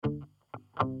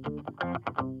Hi,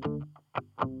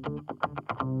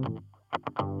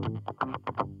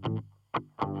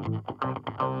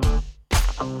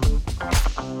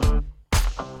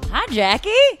 Jackie.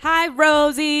 Hi,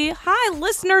 Rosie. Hi,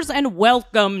 listeners, and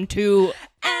welcome to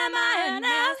Am I an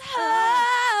asshole?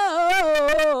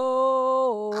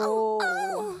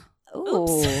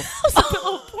 Oops. That was a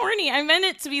little porny. I meant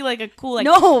it to be like a cool, like,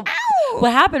 No. ow.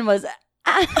 What happened was,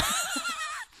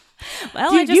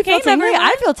 Well, dude, I just you feel came, tingly. everyone.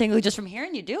 I feel tingly just from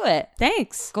hearing you do it.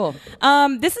 Thanks. Cool.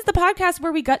 This is the podcast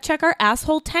where we gut check our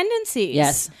asshole tendencies.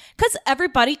 Yes. Because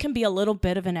everybody can be a little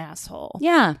bit of an asshole.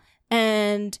 Yeah.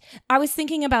 And I was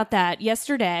thinking about that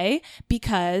yesterday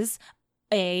because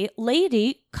a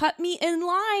lady cut me in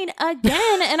line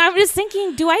again. And I was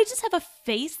thinking, do I just have a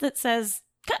face that says,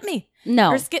 cut me?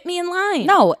 No. Or skip me in line?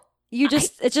 No. It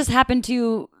just happened to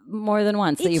you more than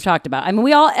once that you've talked about. I mean,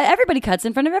 everybody cuts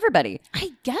in front of everybody.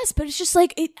 I guess, but it's just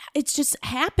like, it just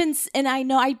happens. And I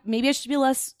know maybe I should be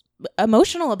less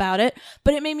emotional about it,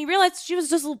 but it made me realize she was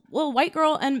just a little white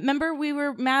girl. And remember, we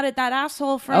were mad at that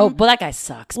asshole from... Oh, well, that guy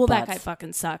sucks. Well, that butts. guy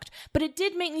fucking sucked. But it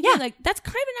did make me think, like, that's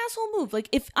kind of an asshole move. Like,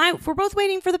 if we're both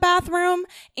waiting for the bathroom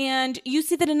and you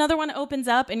see that another one opens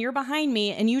up and you're behind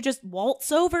me and you just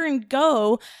waltz over and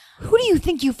go... Who do you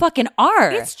think you fucking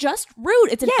are? It's just rude.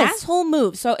 It's an Yes. asshole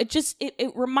move. So it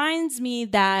reminds me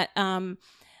that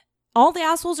all the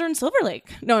assholes are in Silver Lake.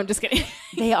 No, I'm just kidding.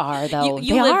 They are, though.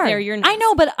 You they live are. there. You're nice. I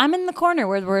know, but I'm in the corner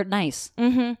where we're nice.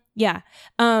 Mm-hmm. Yeah.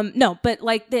 No, but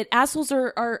like that assholes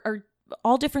are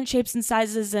all different shapes and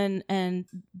sizes and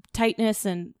tightness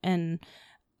and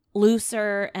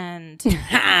looser and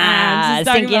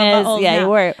stinkiness. Yeah, you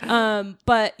were.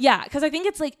 But yeah, because I think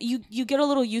it's like you get a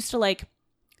little used to like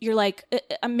you're like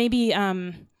maybe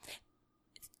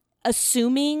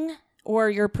assuming or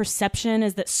your perception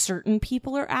is that certain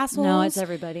people are assholes. No, it's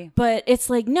everybody. But it's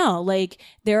like, no, like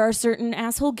there are certain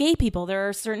asshole gay people. There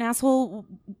are certain asshole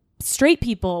straight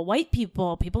people, white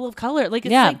people, people of color. Like,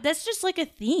 it's like, that's just like a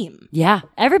theme. Yeah.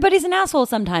 Everybody's an asshole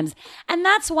sometimes. And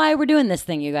that's why we're doing this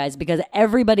thing, you guys, because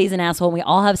everybody's an asshole. And we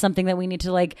all have something that we need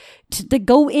to like to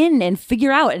go in and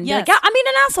figure out and be like, yeah, I mean,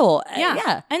 an asshole.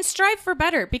 Yeah. And strive for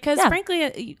better because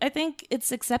frankly, I think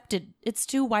it's accepted. It's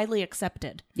too widely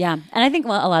accepted. Yeah. And I think a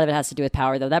lot of it has to do with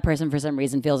power, though. That person, for some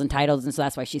reason, feels entitled. And so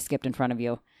that's why she skipped in front of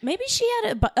you. Maybe she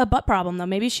had a butt problem, though.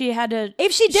 Maybe she had to.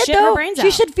 If she did, shit though, her brains she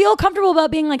out. should feel comfortable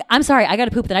about being like, I'm sorry, I got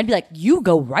to poop. Then I'd be like, you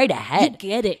go right ahead. You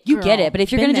get it. You girl. get it. But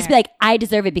if you're Been going to just be there. like, I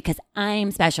deserve it because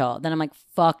I'm special, then I'm like,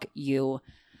 fuck you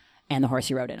and the horse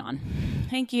you rode in on.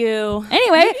 Thank you.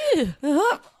 Anyway.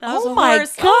 was Oh a my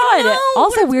horse. God. Oh, no.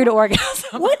 Also weird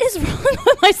orgasm. What is wrong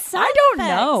with my sound I don't effects?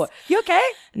 know. You okay?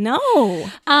 No.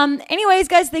 Anyways,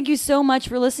 guys, thank you so much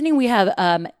for listening. We have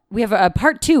a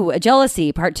part 2, a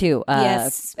jealousy part 2.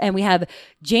 Yes. And we have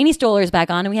Janie Stoller's back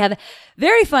on, and we have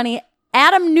very funny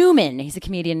Adam Newman. He's a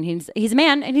comedian. He's a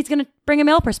man, and he's going to bring a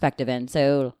male perspective in.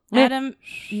 So Adam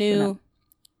Newman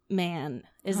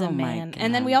is Oh a my man. God.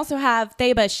 And then we also have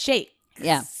Theba Shakes.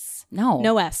 Yeah.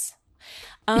 No S.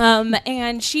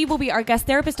 And she will be our guest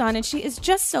therapist on, and she is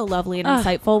just so lovely and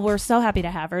insightful. We're so happy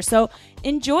to have her. So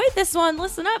enjoy this one.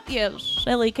 Listen up, you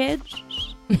silly kids.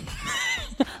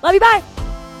 Love you. Bye.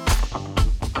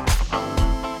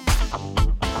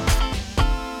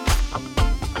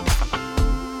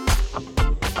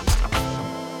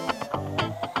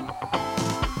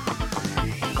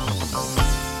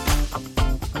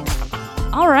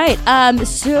 All right.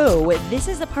 So this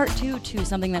is a part 2 to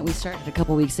something that we started a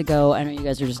couple weeks ago. I know you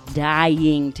guys are just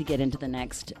dying to get into the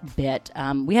next bit.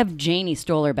 We have Janie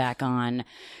Stoller back on.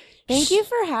 Thank you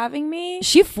for having me.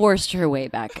 She forced her way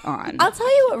back on. I'll tell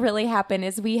you what really happened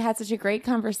is we had such a great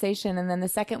conversation, and then the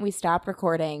second we stopped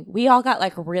recording, we all got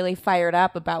like really fired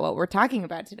up about what we're talking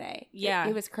about today. Yeah.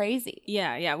 It was crazy.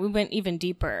 Yeah. We went even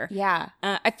deeper. Yeah.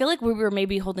 I feel like we were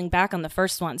maybe holding back on the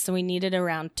first one, so we needed a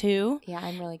round 2. Yeah,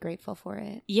 I'm really grateful for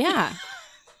it. Yeah.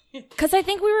 Because I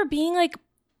think we were being like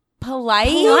Polite?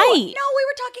 No, we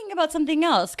were talking about something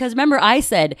else. Because remember, I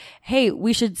said, hey,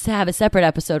 we should have a separate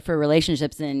episode for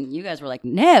relationships. And you guys were like,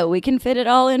 no, we can fit it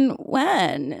all in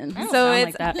when. And So sound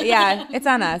it's, like that. yeah, it's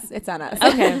on us. It's on us.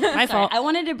 Okay, my Sorry, fault. I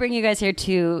wanted to bring you guys here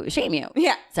to shame you.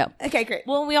 Yeah. So Okay, great.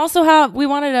 Well, we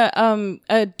wanted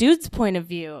a dude's point of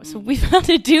view. So we found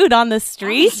a dude on the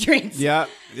street.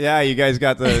 Yeah, you guys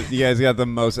got the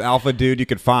most alpha dude you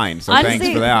could find. So honestly,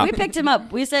 thanks for that. we picked him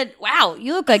up. We said, wow,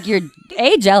 you look like you're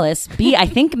A, jealous, B, I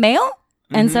think male.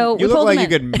 And so You we look pulled like him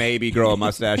you in. could maybe grow a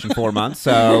mustache in 4 months,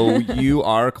 so you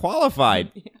are qualified.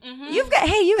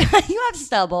 You have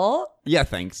stubble. Yeah,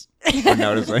 thanks for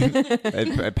noticing.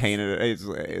 I painted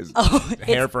it.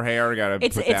 Hair for hair. Got to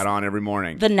put that on every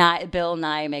morning. The Bill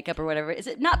Nye makeup or whatever. Is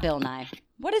it not Bill Nye?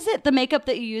 What is it? The makeup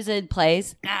that you use in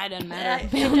plays? Nah, it doesn't matter.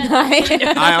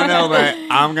 I don't know, but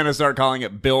I'm gonna start calling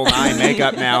it Bill Nye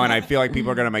makeup now, and I feel like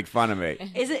people are gonna make fun of me.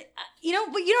 Is it? You know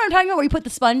what I'm talking about? Where you put the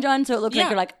sponge on, so it looks like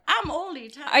you're like, I'm only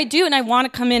tired. I do, and I want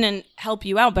to come in and help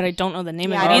you out, but I don't know the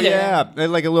name of it Oh, either. Yeah,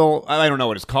 like a little. I don't know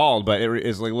what it's called, but it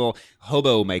is like a little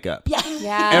hobo makeup. Yeah.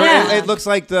 Yeah. It looks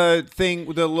like the thing,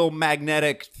 the little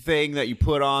magnetic thing that you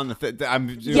put on.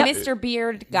 Mr.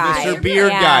 Beard guy. Mr.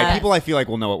 Beard Yeah. guy. People, I feel like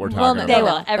will know what we're talking about. They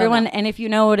will. Everyone, and if you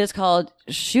know what it's called,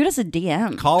 shoot us a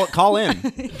DM. Call in.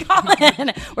 Call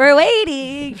in. We're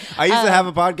waiting. I used to have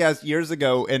a podcast years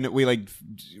ago, and we like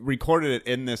recorded it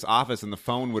in this office, and the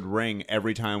phone would ring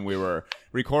every time we were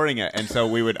recording it, and so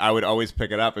I would always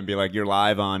pick it up and be like, "You're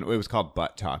live on." It was called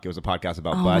Butt Talk. It was a podcast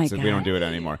about butts, and we don't do it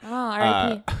anymore. Oh,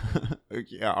 R.I.P.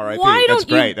 Yeah, R.I.P. Why That's don't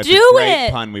you great. That's do a great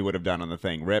it? pun we would have done on the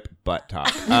thing. Rip Butt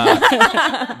Talk.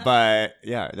 But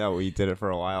yeah, no, we did it for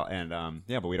a while, and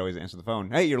but we'd always answer the phone.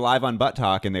 Hey, you're live on Butt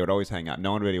Talk, and they would always hang up.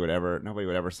 Nobody would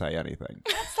ever say anything.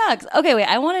 That sucks. Okay, wait.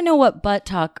 I want to know what butt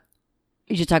talk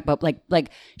you should talk about. Like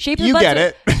shape of You butts. get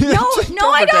it? No, Don't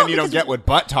no, I pretend don't. you don't because- get what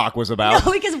Butt Talk was about.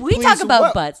 No, because we Please, talk about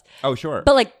what? butts, Oh, sure.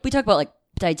 but like we talk about like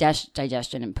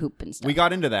digestion and poop and stuff. We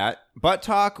got into that. Butt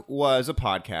Talk was a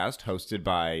podcast hosted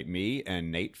by me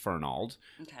and Nate Fernald,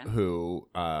 who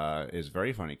is a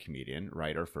very funny comedian,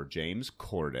 writer for James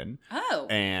Corden. Oh.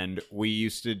 And we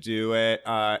used to do it.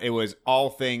 It was all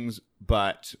things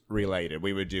butt related.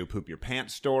 We would do poop your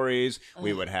pants stories.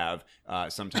 We would have,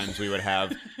 sometimes we would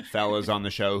have fellas on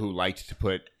the show who liked to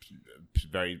put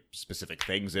very specific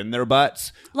things in their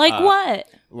butts. Like what?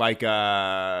 Like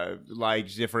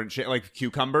different shit, like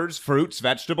cucumbers, fruits,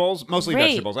 vegetables, mostly Great.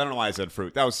 vegetables. I don't know why I said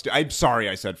fruit. I'm sorry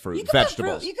I said fruit. You could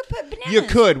Vegetables. Put fruit. You could put bananas. You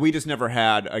could. We just never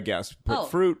had a guest put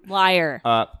fruit. Liar.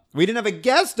 We didn't have a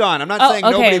guest on. I'm not saying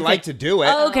okay, nobody okay. liked to do it.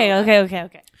 Oh, okay.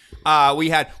 We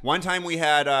had one time. We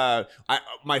had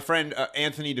my friend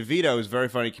Anthony DeVito is a very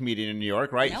funny comedian in New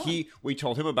York, right? We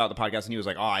told him about the podcast, and he was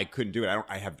like, "Oh, I couldn't do it.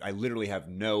 I literally have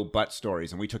no butt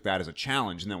stories." And we took that as a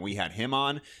challenge, and then we had him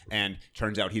on, and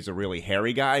turns out he's a really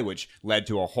hairy guy, which led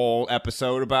to a whole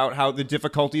episode about how the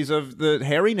difficulties of the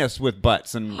hairiness with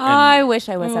butts. And I wish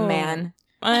I was a man.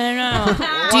 I don't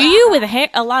know. Do you with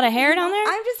a lot of hair down there?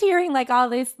 I'm just hearing like all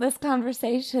this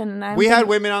conversation. And we had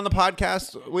women on the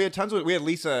podcast. We had tons of. We had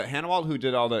Lisa Hannawalt, who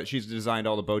did she's designed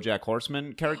all the BoJack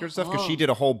Horseman character stuff, because she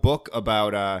did a whole book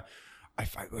about.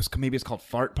 Maybe it's called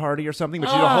Fart Party or something, but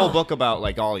she did a whole book about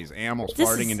like all these animals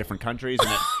farting in different countries,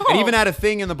 and it even had a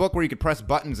thing in the book where you could press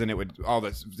buttons and it would all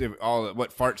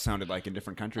what farts sounded like in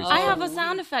different countries. I have a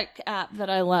sound effect app that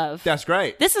I love. That's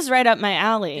great. This is right up my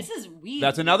alley. This is weird.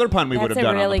 That's another pun we would have That's a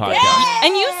done really on the good- podcast.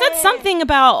 And you said something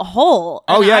about hole.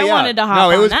 Oh and yeah, I yeah. wanted to hop no,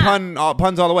 it on was that.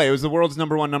 puns all the way. It was the world's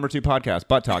number 2 podcast,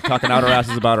 Butt Talk, talking out our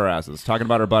asses about our asses, talking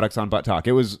about our buttocks on Butt Talk.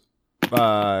 It was we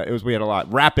had a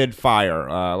lot rapid fire,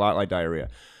 a lot like diarrhea.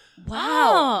 Wow.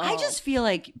 Oh. I just feel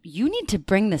like you need to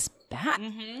bring this back.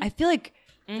 I feel like,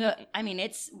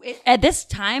 it's at this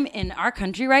time in our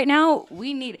country right now,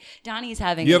 we need, Donnie's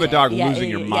having. You have a dog yeah, losing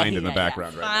your mind in the yeah.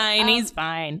 background right Fine, he's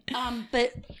fine.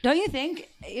 But don't you think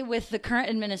with the current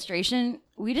administration,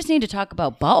 we just need to talk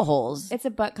about buttholes? It's a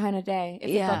butt kind of day.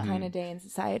 It's Yeah. a butt kind of day in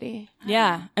society.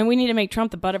 Yeah, and we need to make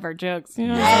Trump the butt of our jokes. You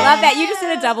know? I love that. You just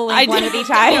did a double link one at each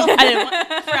eye. I didn't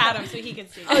want for Adam so he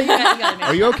could see. You got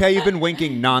Are you okay? You've been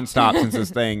winking nonstop since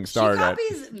this thing started.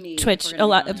 copies me. Twitch, We're a gonna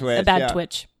lot, be honest. a Twitch, bad yeah.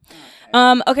 Twitch.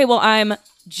 Okay, well, I'm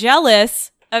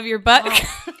jealous of your butt God.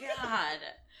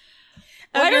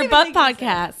 of your even butt think of this?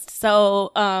 podcast.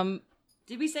 So,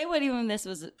 Did we say what even this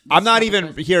was? I'm not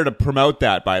even here to promote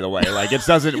that, by the way. Like it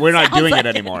doesn't. We're not doing it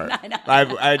anymore.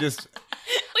 I just.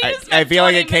 I feel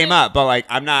like it came up, but like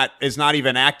I'm not. It's not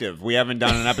even active. We haven't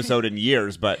done an episode in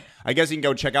years, but I guess you can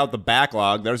go check out the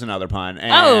backlog. There's another pun.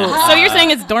 And, so you're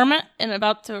saying it's dormant and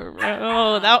about to?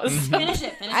 Oh, that was. Finish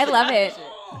it. I love it.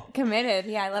 Committed.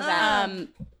 Yeah, I love that.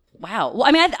 Wow. Well,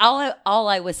 I mean, all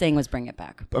I was saying was bring it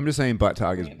back. I'm just saying, Butt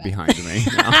Talk is behind me.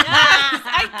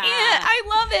 I can't. I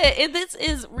love it. This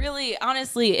is really,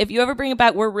 honestly, if you ever bring it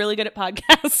back, we're really good at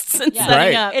podcasts and setting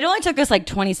Right. up. It only took us like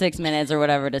 26 minutes or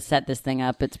whatever to set this thing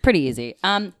up. It's pretty easy.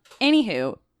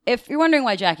 Anywho, if you're wondering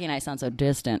why Jackie and I sound so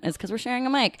distant, it's because we're sharing a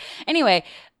mic. Anyway,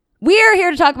 we are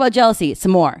here to talk about jealousy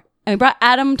some more. And we brought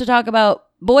Adam to talk about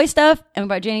boy stuff, and we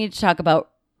brought Janie to talk about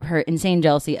her insane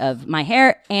jealousy of my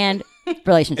hair and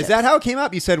relationships. Is that how it came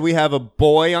up? You said we have a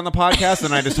boy on the podcast,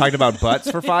 and I just talked about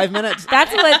butts for 5 minutes.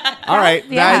 That's what. All right,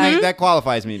 Yeah. I think that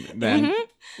qualifies me then.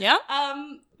 Yeah.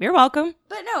 You're welcome.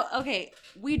 But no, okay.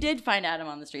 We did find Adam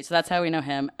on the street, so that's how we know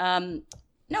him.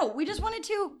 No, we just wanted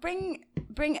to bring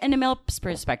in a male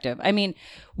perspective. I mean,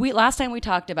 last time we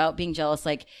talked about being jealous,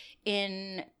 like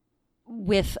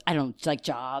with like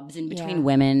jobs in between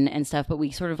women and stuff, but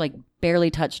we sort of like barely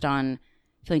touched on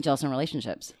feeling jealous in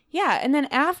relationships. Yeah, and then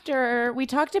after we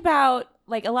talked about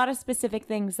like a lot of specific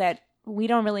things that we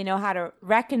don't really know how to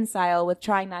reconcile with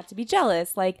trying not to be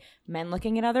jealous, like men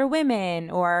looking at other women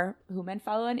or who men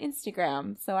follow on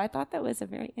Instagram. So I thought that was a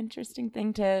very interesting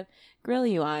thing to grill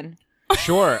you on.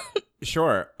 Sure.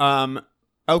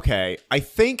 Okay. I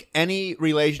think any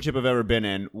relationship I've ever been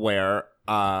in where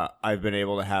I've been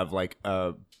able to have like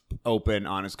a open,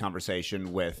 honest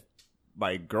conversation with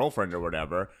my girlfriend or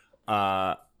whatever,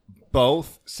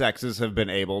 both sexes have been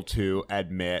able to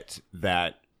admit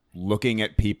that looking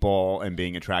at people and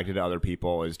being attracted to other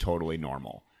people is totally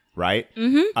normal, right?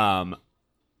 Mm-hmm.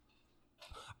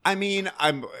 I mean,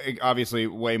 I'm obviously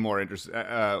way more interested.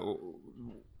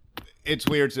 It's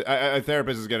weird. A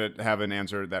therapist is going to have an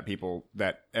answer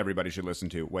that everybody should listen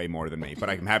to way more than me. But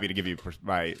I'm happy to give you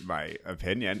my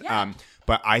opinion. Yeah.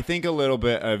 But I think a little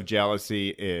bit of jealousy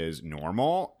is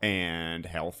normal and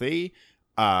healthy.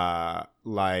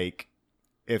 Like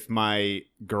if my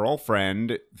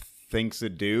girlfriend thinks a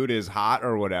dude is hot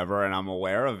or whatever, and I'm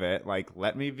aware of it, like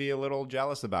let me be a little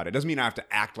jealous about it. Doesn't mean I have to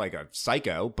act like a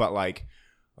psycho, but like,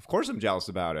 of course I'm jealous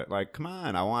about it. Like, come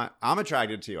on, I'm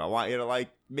attracted to you. I want you to like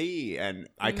me, and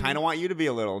I kind of want you to be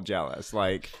a little jealous.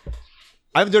 Like,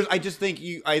 I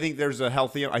think there's a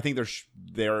healthy. I think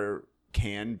there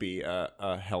can be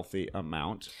a healthy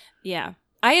amount. Yeah,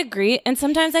 I agree. And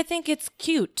sometimes I think it's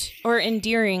cute or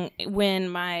endearing when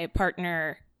my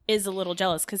partner is a little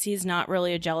jealous because he's not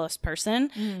really a jealous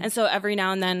person, and so every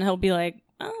now and then he'll be like,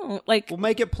 "Oh, like we'll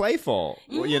make it playful,"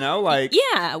 you know, like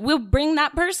yeah, we'll bring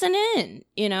that person in,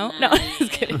 you know. Nice. No,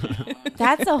 just kidding.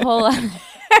 That's a whole other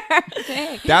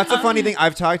thing. That's a funny thing.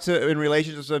 I've talked to in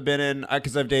relationships I've been in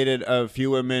because I've dated a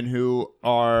few women who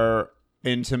are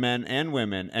into men and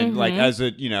women, and like as a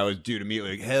as dude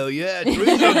immediately like hell yeah,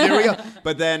 threesome, here we go.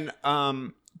 But then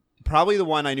probably the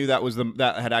one I knew that was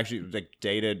that had actually like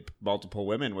dated multiple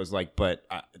women was like, but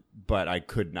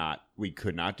we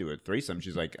could not do a threesome.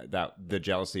 She's like that the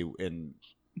jealousy in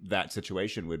that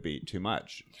situation would be too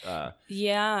much.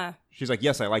 Yeah. She's like,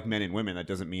 yes, I like men and women. That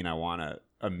doesn't mean I want to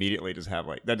immediately just have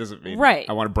like, that doesn't mean right.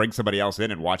 I want to bring somebody else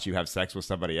in and watch you have sex with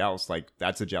somebody else. Like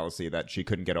that's a jealousy that she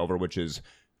couldn't get over, which is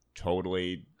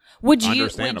totally Would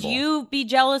understandable. you be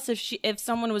jealous if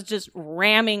someone was just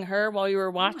ramming her while you were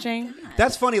watching?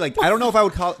 That's funny. Like I don't know if I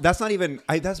would call that's not even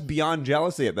that's beyond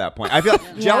jealousy at that point. I feel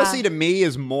jealousy to me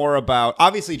is more about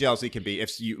obviously jealousy can be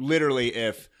if you're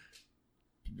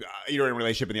in a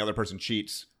relationship and the other person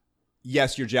cheats.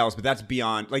 Yes, you're jealous, but that's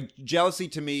beyond like jealousy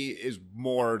to me is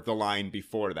more the line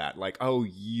before that. Like, oh,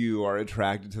 you are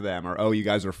attracted to them or oh, you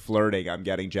guys are flirting. I'm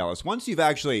getting jealous. Once you've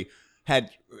actually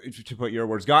had, to put your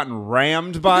words, gotten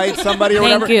rammed by somebody or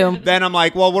whatever, then I'm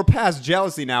like, well, we're past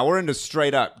jealousy now. We're into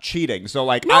straight up cheating. So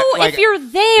like, no, if you're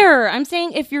there, I'm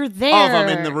saying if you're there. Oh, if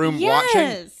I'm in the room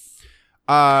watching.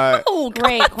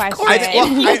 Great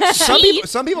question.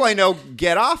 Some people I know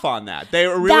get off on that. They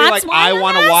were really like, I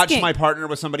want to watch my partner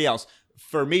with somebody else.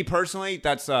 For me personally,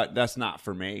 that's not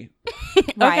for me.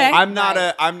 Okay, I'm not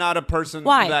a person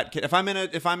that if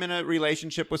I'm in a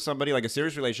relationship with somebody, like a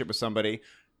serious relationship with somebody,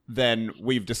 then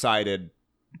we've decided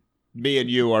me and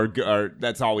you are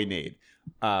that's all we need.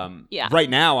 Right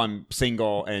now I'm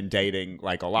single and dating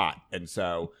like a lot, and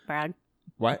so Brad.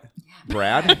 What?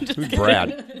 Brad? Who's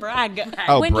Brad? Brad.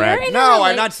 Oh, Brad. No,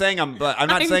 I'm not saying I'm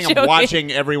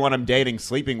watching everyone I'm dating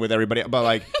sleeping with everybody, but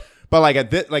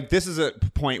like this is a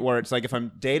point where it's like if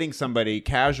I'm dating somebody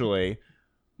casually,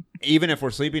 even if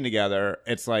we're sleeping together,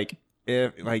 it's like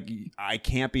if like I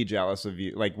can't be jealous of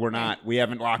you. Like we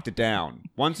haven't locked it down.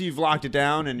 Once you've locked it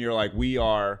down and you're like we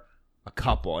are a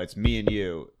couple, it's me and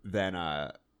you, then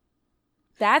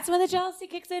that's when the jealousy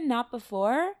kicks in, not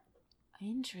before.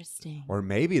 Interesting. Or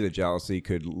maybe the jealousy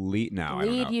could lead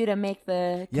you to make the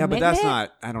commitment? Yeah, but that's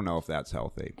not. I don't know if that's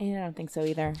healthy. I don't think so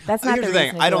either. That's not Here's the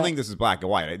thing. I don't think this is black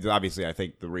and white. Obviously, I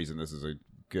think the reason this is a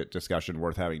good discussion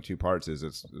worth having two parts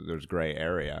is there's gray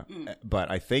area.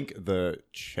 But I think the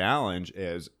challenge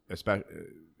is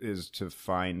to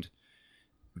find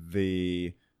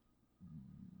the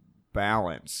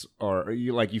balance, or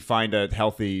you find a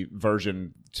healthy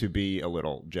version to be a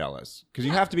little jealous, because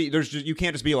you have to be. You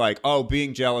can't just be like, oh,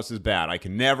 being jealous is bad. I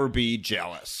can never be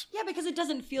jealous. Yeah, because it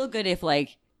doesn't feel good if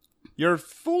like you're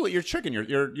tricking,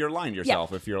 you're lying to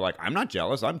yourself if you're like, I'm not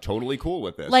jealous. I'm totally cool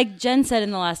with this. Like Jen said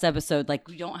in the last episode, like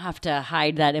you don't have to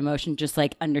hide that emotion. Just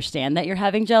like understand that you're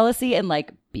having jealousy and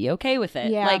like be okay with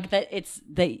it. Yeah. Like that.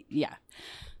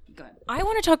 Go ahead. I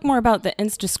want to talk more about the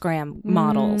Instagram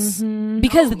models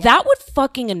because that would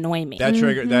fucking annoy me. That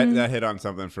triggered that hit on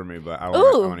something for me, but I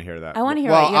Ooh. want to hear that. I wanna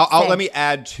hear well, what you have to say. let me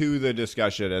add to the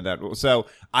discussion and that. So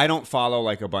I don't follow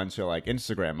like a bunch of like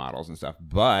Instagram models and stuff,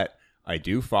 but I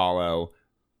do follow.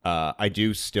 I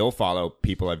do still follow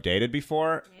people I've dated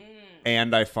before,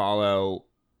 and I follow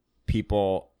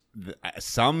people.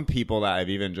 Some people that I've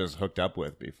even just hooked up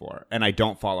with before, and I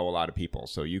don't follow a lot of people.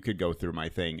 So you could go through my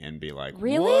thing and be like,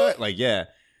 Really? What? Like, yeah,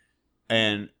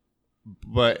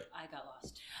 but I got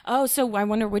lost. Oh, so I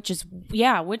wonder which is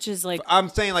like I'm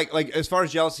saying like as far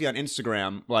as jealousy on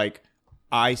Instagram, like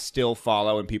I still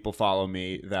follow and people follow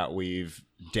me that we've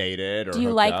dated or Do you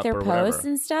hooked like up their or posts whatever.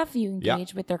 and stuff? You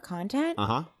engage with their content?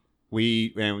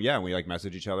 We like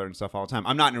message each other and stuff all the time.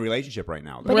 I'm not in a relationship right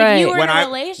now, though. But Right. if you were when in a I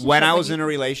relationship, when I would was you- in a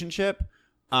relationship,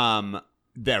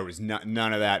 there was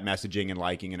none of that messaging and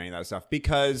liking and any of that stuff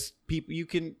because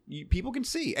people can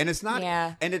see, and it's not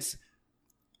Yeah. and it's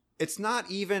not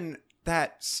even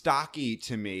that stocky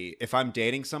to me if I'm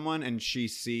dating someone and she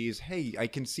sees, hey, I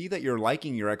can see that you're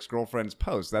liking your ex-girlfriend's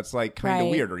post. That's like kind of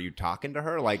Right. weird. Are you talking to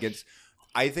her? Like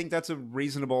I think that's a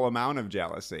reasonable amount of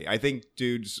jealousy. I think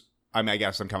dudes. I mean, I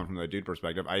guess I'm coming from the dude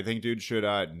perspective. I think dudes should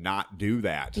not do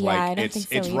that. Yeah, like I don't it's think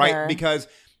so it's either. right because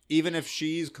even if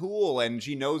she's cool and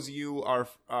she knows you are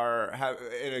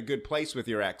in a good place with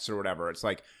your ex or whatever, it's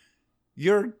like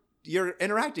you're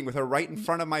interacting with her right in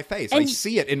front of my face. I And-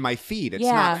 see it in my feed. It's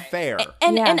Yeah. not fair.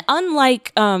 And Yeah. and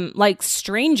unlike like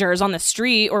strangers on the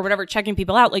street or whatever checking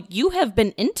people out, like you have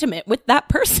been intimate with that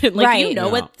person. Like you Right. know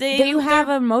Yeah. what That you have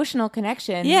emotional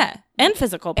connection. Yeah. And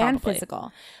physical probably. And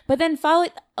physical. But then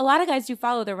a lot of guys do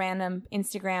follow the random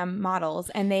Instagram models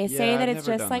and they say Yeah, that I've it's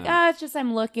never just done like, that. it's just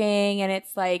I'm looking and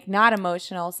it's like not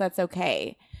emotional, so that's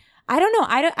okay. I don't know.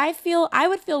 I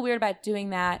would feel weird about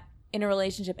doing that in a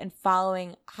relationship and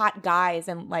following hot guys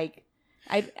and like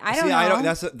I don't know. I don't.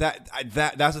 That's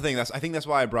the thing. I think that's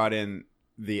why I brought in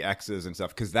the exes and stuff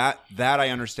because that I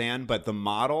understand. But the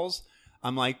models,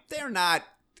 I'm like, they're not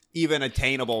even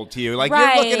attainable to you. Like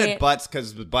you're looking Right. at butts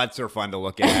because butts are fun to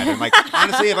look at. And like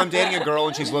honestly, if I'm dating a girl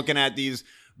and she's looking at these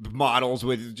models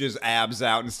with just abs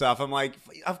out and stuff, I'm like,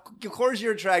 of course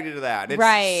you're attracted to that. It's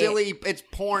Right. silly. It's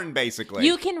porn basically.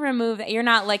 You can remove that. You're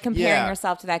not like comparing Yeah.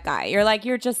 yourself to that guy.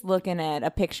 You're just looking at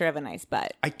a picture of a nice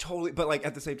butt. I totally, but like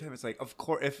at the same time, it's like, of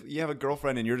course, if you have a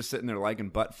girlfriend and you're just sitting there liking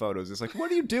butt photos, it's like,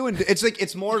 what are you doing? It's like,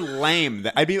 it's more lame.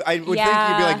 I would think you'd be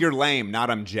Yeah. like, you're lame, not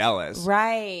I'm jealous.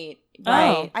 Right. Oh.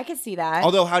 Right. I could see that.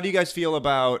 Although, how do you guys feel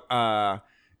about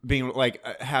being like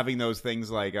having those things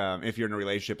like if you're in a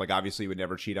relationship, like obviously you would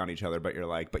never cheat on each other, but you're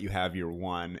like, but you have your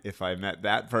one. If I met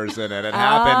that person and it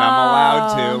happened, I'm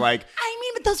allowed to like. I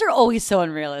mean, but those are always so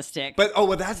unrealistic. But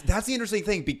that's the interesting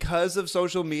thing because of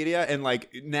social media and like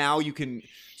now you can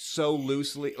so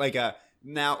loosely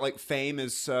now like fame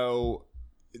is so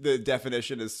the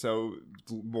definition is so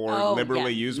more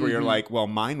liberally used where you're like, well,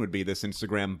 mine would be this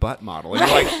Instagram butt model. And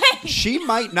you're like, she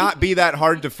might not be that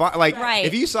hard to find. Like Right.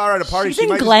 if you saw her at a party, She's she in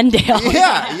might Glendale.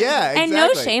 Yeah, exactly. And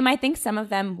no shame, I think some of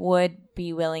them would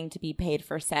be willing to be paid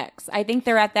for sex. I think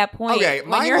they're at that point. Okay, when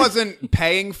mine you're- wasn't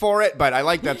paying for it, but I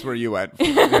like that's where you went.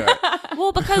 Yeah.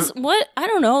 Well, because I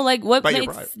don't know, like what But you're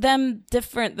makes right. them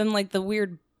different than like the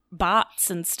weird bots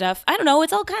and stuff. I don't know.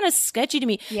 It's all kind of sketchy to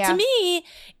me. Yeah. To me,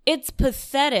 it's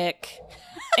pathetic.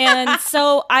 And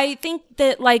so I think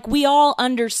that like we all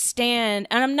understand,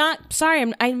 and I'm not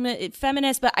sorry, I'm a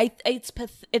feminist, but it's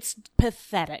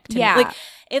pathetic to Yeah. me. Like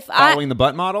if Following the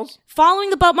butt models? following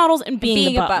the butt models and being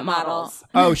being the a butt model. models.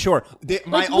 Oh, sure.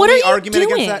 My Like, what only are you argument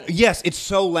doing? against that, yes, it's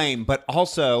so lame, but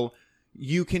also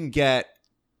you can get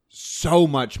so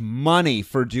much money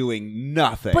for doing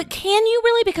nothing. But can you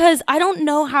really? Because I don't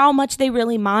know how much they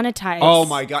really monetize. Oh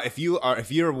my god! If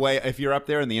you're up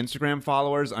there in the Instagram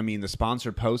followers, I mean the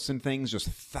sponsored posts and things, just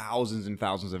thousands and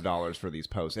thousands of dollars for these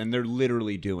posts, and they're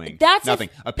literally doing nothing.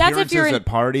 Appearances you're at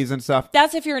parties and stuff.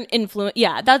 That's if you're an influence.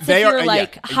 Yeah, that's They if are- you're yeah.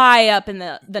 like high up in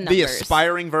the numbers. The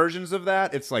aspiring versions of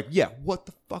that, it's like, yeah, what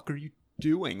the fuck are you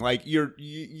doing? Like you're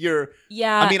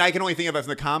Yeah. I mean, I can only think of it from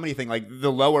the comedy thing. Like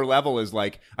the lower level is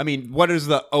like, I mean, what is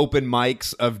the open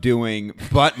mics of doing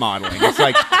butt modeling? It's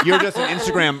like you're just an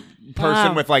Instagram person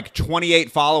Wow. with like 28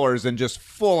 followers and just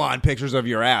full on pictures of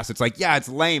your ass. It's like, yeah, it's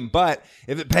lame, but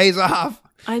if it pays off,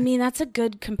 I mean, that's a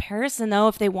good comparison, though.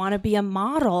 If they want to be a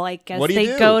model, I guess What do you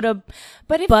they do? go to.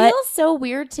 But it But- feels so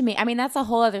weird to me. I mean, that's a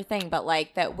whole other thing, but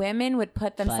like that women would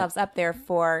put themselves up there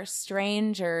for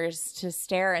strangers to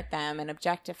stare at them and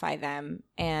objectify them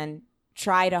and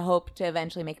try to hope to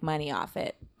eventually make money off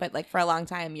it. But like for a long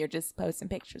time, you're just posting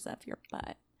pictures of your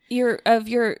butt.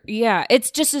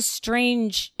 it's just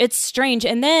it's strange.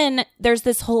 And then there's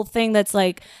this whole thing that's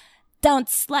like, don't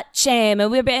slut shame and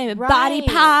we're body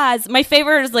pause. My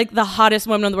favorite is like the hottest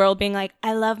woman in the world being like,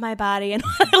 I love my body and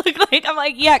what I look like. I'm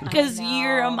like, yeah, because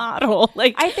you're a model.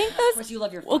 Like, I think Of those. course, you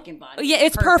love your fucking body. yeah,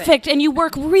 it's perfect and you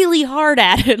work really hard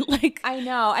at it. Like, I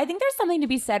know. I think there's something to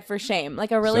be said for shame,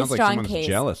 like a really Sounds like strong someone's case.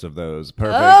 jealous of those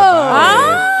perfect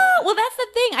bodies. Well, that's the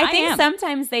thing. I think am.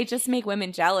 sometimes they just make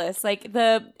women jealous. Like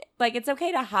it's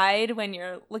okay to hide when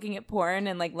you're looking at porn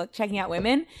and like checking out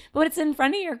women, but when it's in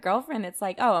front of your girlfriend, it's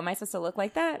like, oh, am I supposed to look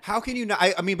like that? How can you not?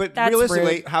 I mean, but That's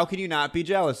realistically, rude. how can you not be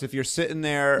jealous if you're sitting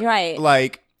there, Right.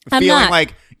 like I'm feeling not.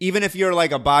 like, even if you're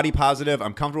like a body positive,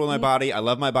 I'm comfortable with my body, I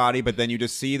love my body, but then you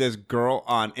just see this girl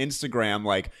on Instagram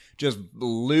like just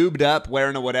lubed up,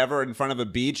 wearing a whatever in front of a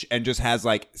beach, and just has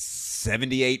like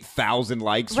 78,000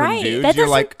 likes from Right. dudes. That You're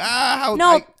doesn't- like,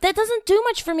 that doesn't do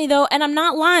much for me though, and I'm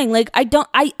not lying. Like, I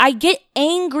get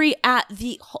angry at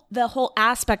the whole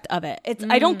aspect of it. It's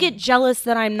I don't get jealous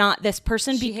that I'm not this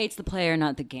person. She hates the player,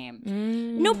 not the game.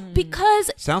 No,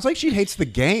 because sounds like she hates the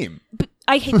game.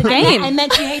 I hate the game. I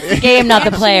meant she hates the game, not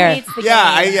the She player. hates the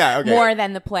Yeah, game yeah, okay. more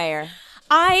than the player.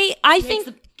 I think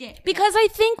the game. because I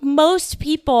think most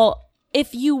people,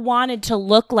 if you wanted to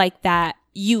look like that,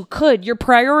 you could. Your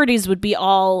priorities would be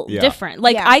all Yeah. different.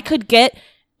 Like, Yeah. I could get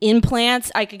implants.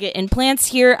 I could get implants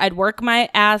here. I'd work my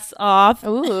ass off.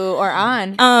 Ooh, or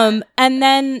on. And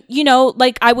then,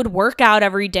 like, I would work out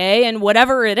every day and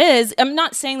whatever it is. I'm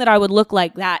not saying that I would look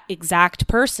like that exact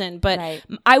person, but Right.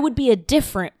 I would be a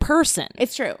different person.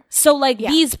 It's true. So like Yeah.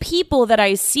 these people that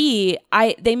I see,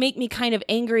 they make me kind of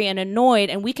angry and annoyed,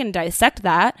 and we can dissect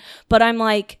that. But I'm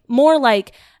like, more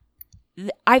like,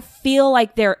 I feel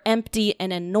like they're empty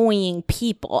and annoying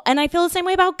people. And I feel the same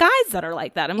way about guys that are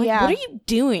like that. I'm like, Yeah. what are you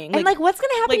doing? And like, what's going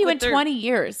to happen like to you with in their- 20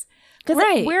 years? Because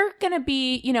Right. we're going to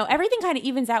be, everything kind of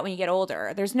evens out when you get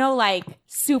older. There's no like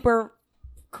super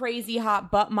crazy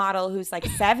hot butt model who's like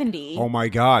 70. Oh my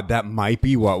God, that might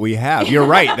be what we have. You're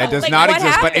right. That does Like, not what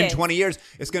exist. But in happens? 20 years,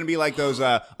 it's going to be like those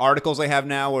articles they have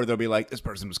now where they'll be like, this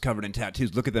person was covered in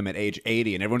tattoos. Look at them at age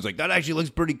 80. And everyone's like, that actually looks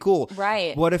pretty cool.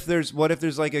 Right. What if there's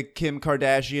like a Kim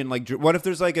Kardashian, like, what if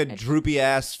there's like a droopy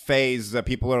ass phase that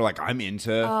people are like, I'm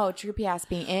into? Oh, droopy ass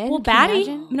being in. Well, Can you Batty,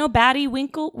 imagine? Batty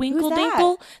Winkle that?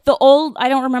 Dinkle, the old, I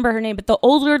don't remember her name, but the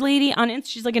older lady on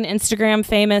she's like an Instagram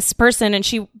famous person, and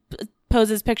she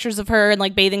poses pictures of her in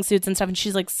like bathing suits and stuff, and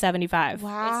she's like 75.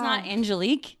 Wow. It's not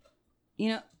Angelique.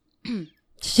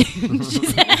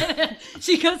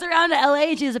 She goes around to LA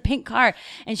and she has a pink car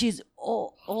and she's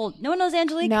old. No one knows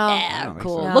Angelique? No. I Yeah, don't think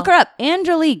cool. so. No. Look her up.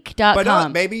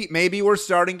 Angelique.com. But maybe we're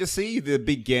starting to see the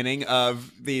beginning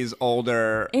of these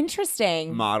older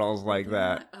Interesting. models like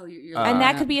that. Oh, you're And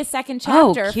that could be a second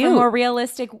Oh, chapter for cute. more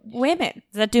realistic women.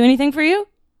 Does that do anything for you,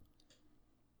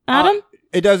 Adam?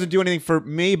 It doesn't do anything for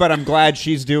me, but I'm glad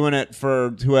she's doing it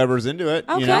for whoever's into it.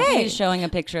 You know? Okay. He's showing a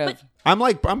picture of. I'm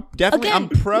definitely Again-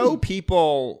 pro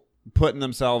people putting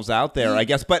themselves out there, I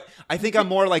guess. But I think I'm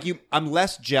more like you. I'm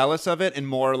less jealous of it and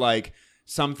more like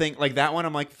something like that one.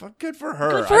 I'm like, fuck, good for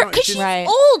her. Good for I her, don't- because she's- she's Right.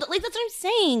 old. Like, that's what I'm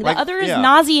saying. Like, The other is yeah.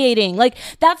 nauseating. Like,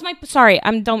 that's my sorry.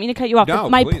 I don't mean to cut you off. No, but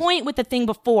my please. point with the thing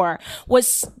before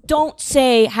was, don't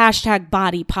say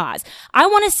 #body pause. I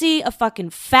want to see a fucking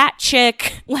fat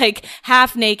chick, like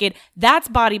half naked. That's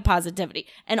body positivity.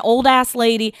 An old ass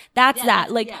lady. That's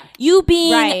that. Like, you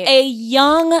being Right. a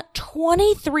young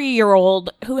 23-year-old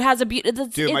who has a beauty.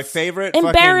 Dude, my favorite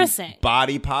embarrassing. fucking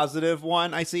body positive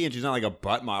one I see, and she's not like a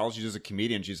butt model. She's just a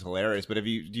comedian. She's hilarious. But do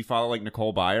you follow like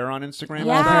Nicole Byer on Instagram?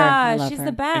 Love her. I Yeah, love she's her.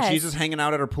 the best. And she's just hanging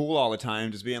out at her pool all the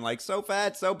time, just being like so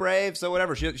fat, so brave, so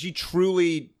whatever. She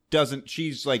truly doesn't.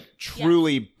 She's like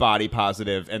truly body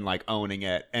positive and like owning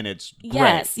it, and it's great.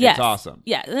 Yes, yes. It's awesome.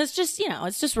 Yeah, it's just,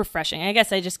 it's just refreshing. I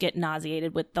guess I just get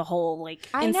nauseated with the whole, like,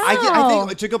 I know. I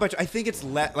think to go back, I think it's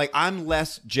like I'm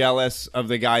less jealous of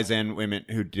the guys and women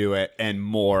who do it, and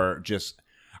more just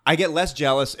I get less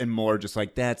jealous and more just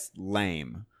like that's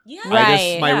lame. Yeah.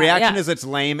 Right. My Yeah, reaction yeah. is it's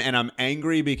lame, and I'm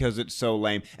angry because it's so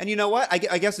lame. And you know what? I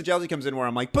guess the jealousy comes in where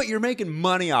I'm like, but you're making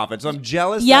money off it. So I'm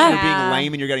jealous that Yeah. you're being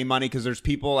lame and you're getting money because there's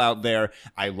people out there,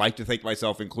 I like to think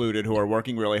myself included, who are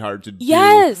working really hard to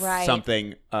Yes. do Right.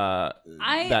 something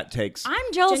that takes.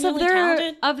 I'm jealous of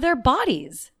Genuinely their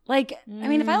bodies. Like, I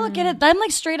mean, if I look at it, I'm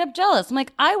like straight up jealous. I'm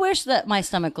like, I wish that my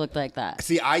stomach looked like that.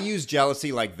 See, I use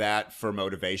jealousy like that for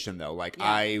motivation, though. Like,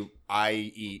 I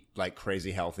eat like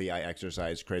crazy healthy. I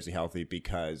exercise crazy healthy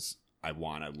because I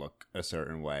want to look a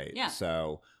certain way. Yeah.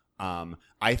 So,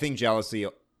 I think jealousy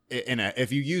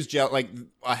if you use like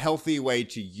a healthy way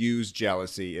to use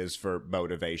jealousy is for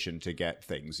motivation to get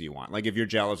things you want. Like if you're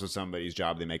jealous of somebody's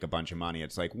job, they make a bunch of money.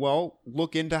 It's like, well,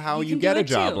 look into how you get a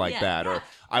job like that. Or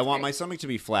I want my stomach to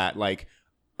be flat. Like,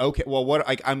 okay, well, what?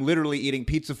 Like, I'm literally eating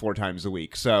pizza 4 times a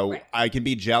week, so I can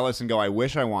be jealous and go, I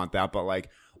wish I want that, but like,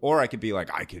 or I could be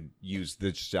like, I could use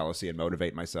this jealousy and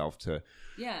motivate myself to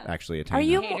actually attain. Are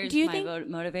you? Haters, do you my think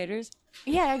motivators?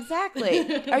 Yeah, exactly.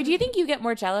 Or do you think you get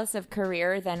more jealous of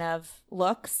career than of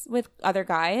looks with other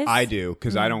guys? I do,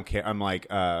 because I don't care. I'm like,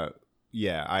 because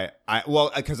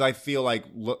I feel like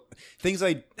things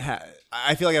I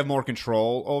feel like I have more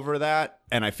control over that,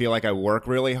 and I feel like I work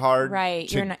really hard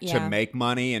to make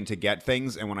money and to get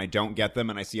things, and when I don't get them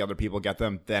and I see other people get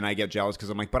them, then I get jealous because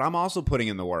I'm like, but I'm also putting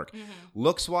in the work.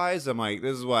 Looks wise, I'm like,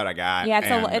 this is what I got.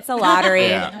 Yeah, it's a lottery.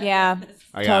 yeah.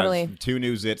 I totally. got 2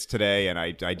 new zits today, and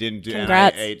I didn't do.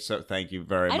 Congrats. And I ate. So thank you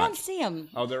very much. I don't see them.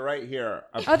 Oh, they're right here.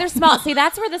 Oh, they're small. See,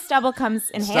 that's where the stubble comes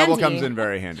in handy. Stubble comes in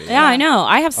very handy. Yeah, I know.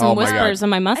 I have some Oh my whispers God. on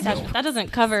my mustache, but that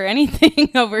doesn't cover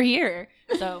anything over here.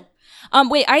 So,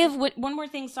 wait, I have one more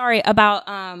thing. Sorry about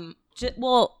I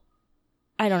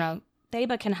don't know.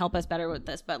 Theba can help us better with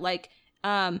this, but like,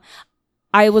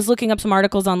 I was looking up some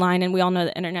articles online, and we all know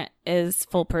the internet is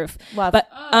foolproof. Love. But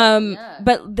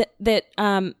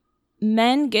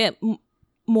men get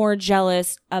more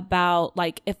jealous about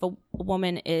like if a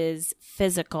woman is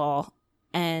physical,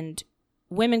 and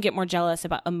women get more jealous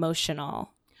about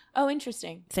emotional Oh,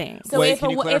 interesting. things. So Wait, if can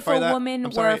you a clarify that? woman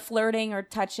I'm were sorry. flirting or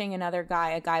touching another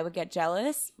guy, a guy would get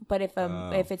jealous. But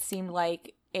if it seemed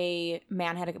like a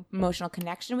man had an emotional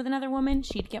connection with another woman,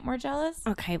 she'd get more jealous.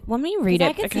 Okay, let me read 'Cause it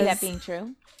I could see because that being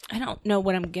true. I don't know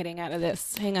what I'm getting out of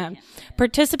this. Hang on.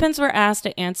 Participants were asked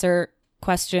to answer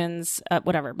questions,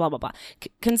 whatever, blah, blah, blah.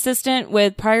 Consistent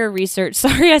with prior research.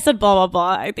 Sorry, I said blah, blah,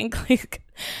 blah. I think like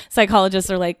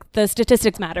psychologists are like, the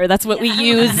statistics matter. That's what we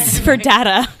use for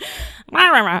data.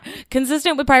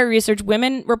 Consistent with prior research,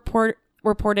 women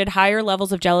reported higher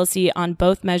levels of jealousy on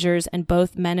both measures, and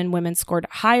both men and women scored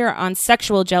higher on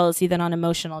sexual jealousy than on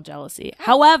emotional jealousy.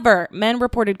 However, men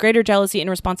reported greater jealousy in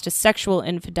response to sexual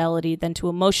infidelity than to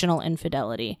emotional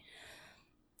infidelity.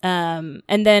 And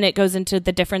then it goes into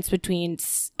the difference between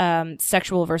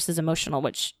sexual versus emotional,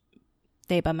 which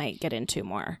Theba might get into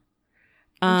more.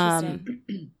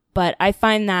 Interesting. But I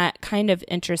find that kind of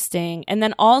interesting. And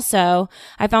then also,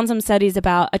 I found some studies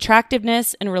about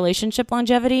attractiveness and relationship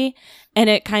longevity, and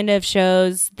it kind of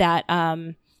shows that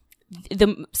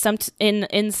in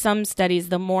some studies,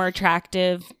 the more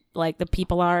attractive like the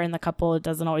people are in the couple, it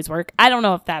doesn't always work. I don't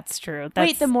know if that's true.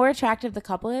 Wait, the more attractive the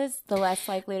couple is, the less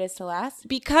likely it is to last?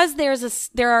 Because there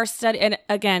are studies, and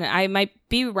again, I might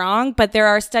be wrong, but there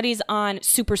are studies on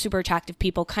super, super attractive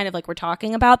people, kind of like we're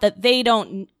talking about, that they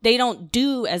don't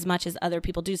do as much as other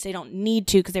people do, so they don't need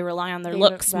to because they rely on their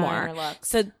looks more.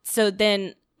 So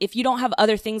then if you don't have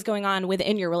other things going on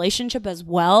within your relationship as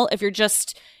well, if you're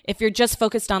just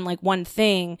focused on like one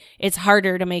thing, it's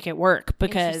harder to make it work,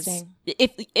 because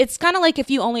if it's kind of like if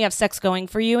you only have sex going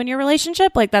for you in your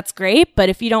relationship, like that's great, but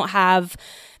if you don't have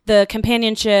the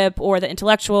companionship or the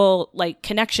intellectual like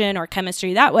connection or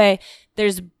chemistry that way,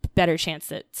 there's a better chance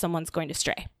that someone's going to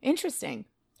stray. Interesting.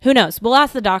 Who knows? We'll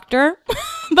ask the doctor,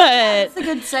 but That's a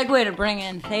good segue to bring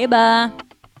in Theba.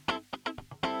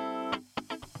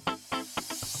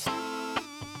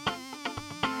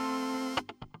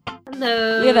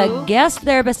 Hello. We have a guest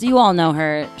therapist. You all know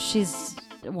her. She's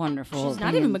wonderful. she's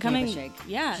not even Give becoming. a shake.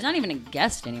 Yeah, She's not even a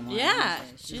guest anymore. yeah.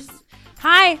 She's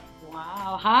hi.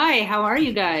 Wow. Hi. How are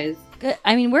you guys? Good.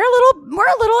 I mean, we're a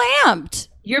little amped.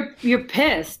 You're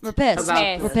pissed. We're pissed.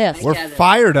 About We're this. pissed. I We're get it.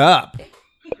 fired up.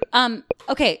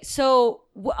 Okay. So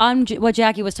on what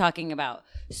Jackie was talking about.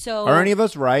 So Are any of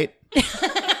us right?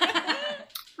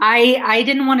 I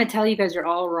didn't want to tell you guys you're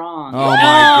all wrong. Oh my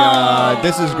god,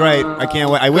 this is great! I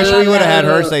can't wait. I wish we would have had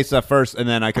her say stuff first, and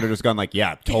then I could have just gone like,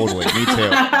 "Yeah, totally, me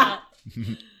too."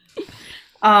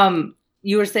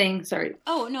 You were saying, sorry.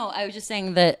 Oh no, I was just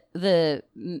saying that the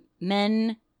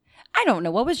men. I don't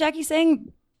know, what was Jackie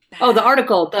saying. Oh, the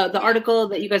article, the article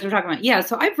that you guys were talking about. Yeah,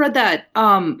 so I've read that.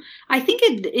 I think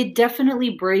it definitely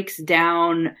breaks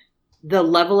down the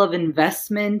level of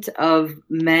investment of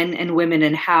men and women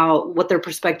and what their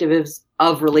perspective is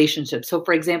of relationships. So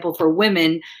for example, for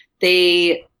women,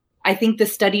 I think the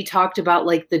study talked about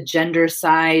like the gender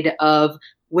side of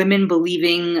women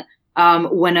believing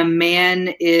when a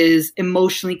man is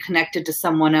emotionally connected to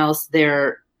someone else,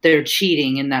 they're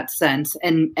cheating in that sense.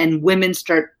 And women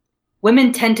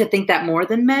tend to think that more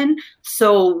than men.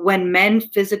 So when men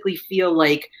physically feel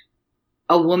like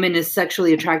a woman is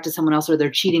sexually attracted to someone else or they're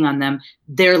cheating on them,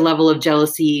 their level of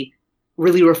jealousy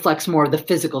really reflects more of the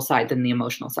physical side than the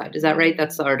emotional side. Is that right?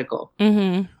 That's the article.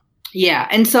 Mm-hmm. Yeah.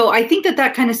 And so I think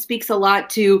that kind of speaks a lot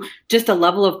to just a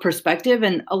level of perspective.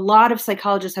 And a lot of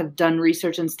psychologists have done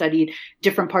research and studied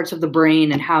different parts of the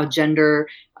brain and how gender,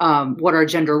 what our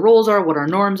gender roles are, what our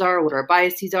norms are, what our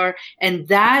biases are. And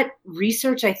that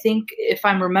research, I think, if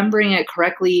I'm remembering it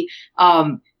correctly,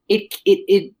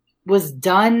 it was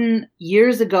done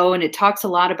years ago, and it talks a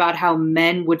lot about how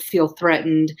men would feel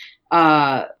threatened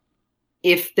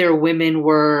if their women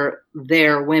were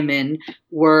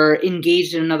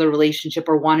engaged in another relationship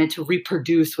or wanted to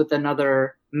reproduce with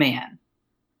another man.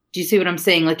 Do you see what I'm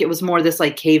saying? Like, it was more this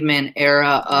like caveman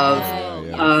era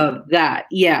of that.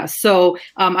 Yeah. So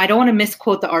I don't want to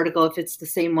misquote the article if it's the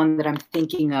same one that I'm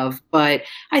thinking of, but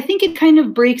I think it kind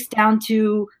of breaks down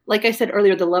to, like I said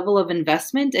earlier, the level of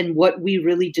investment and what we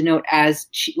really denote as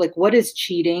what is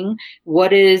cheating?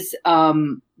 What is,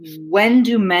 when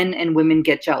do men and women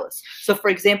get jealous? So for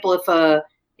example,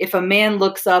 if a man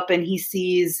looks up and he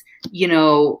sees,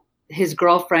 his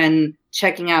girlfriend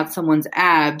checking out someone's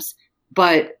abs,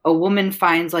 but a woman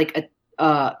finds like a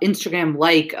Instagram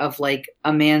like of like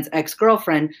a man's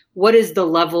ex-girlfriend, what is the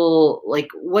level, like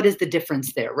what is the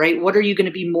difference there, right? What are you going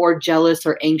to be more jealous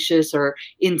or anxious or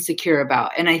insecure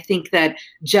about? And I think that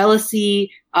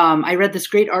jealousy, I read this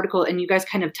great article and you guys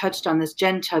kind of touched on this,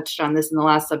 Jen touched on this in the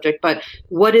last subject, but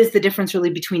what is the difference really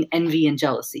between envy and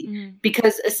jealousy? Mm-hmm.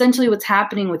 Because essentially what's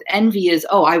happening with envy is,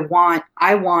 oh, I want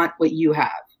what you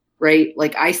have. Right?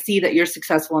 Like I see that you're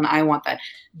successful and I want that.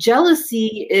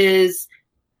 Jealousy is,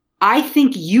 I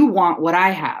think you want what I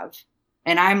have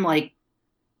and I'm like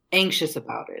anxious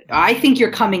about it. I think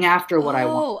you're coming after what I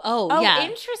want. Oh, yeah.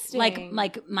 Interesting.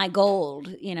 Like my gold,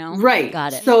 Right.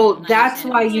 Got it. So that's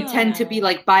why you tend to be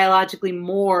like biologically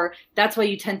that's why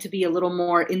you tend to be a little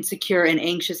more insecure and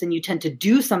anxious and you tend to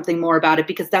do something more about it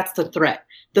because that's the threat.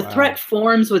 The threat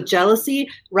forms with jealousy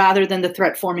rather than the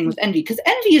threat forming with envy. Because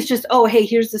envy is just, oh, hey,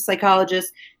 here's this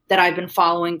psychologist that I've been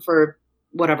following for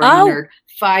whatever,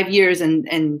 5 years.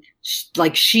 And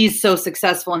she's so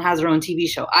successful and has her own TV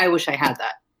show. I wish I had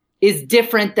that. Is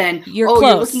different than, you're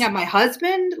looking at my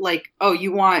husband? Like, oh,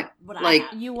 you want, like.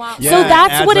 You want. Yeah, so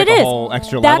that's what like it is.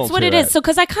 Extra that's what it is. So,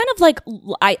 because I kind of like,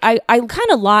 I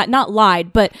kind of not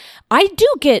lied, but I do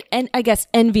get, I guess,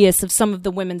 envious of some of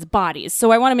the women's bodies. So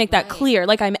I want to make that clear.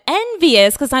 Like, I'm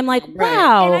envious because I'm like,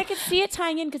 wow. And I could see it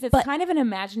tying in because it's kind of an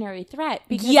imaginary threat.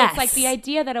 Because it's like the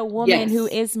idea that a woman who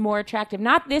is more attractive,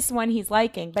 not this one he's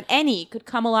liking, but any could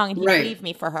come along and he'd leave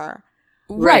me for her.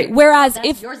 Right. Whereas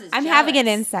if I'm having an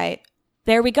insight.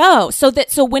 There we go. So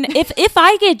when if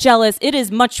I get jealous, it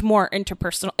is much more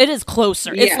interpersonal. It is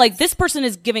closer. Yes. It's like this person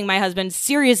is giving my husband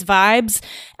serious vibes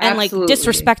and like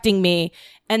disrespecting me,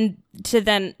 and to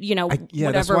then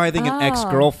whatever. That's why I think an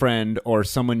ex-girlfriend or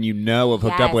someone have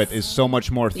hooked up with is so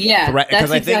much more threat.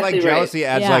 Because I think like jealousy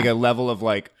adds like a level of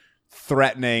like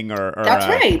threatening or that's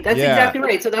right. That's exactly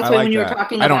right. So that's why when you were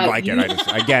talking about, I don't like it.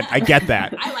 I get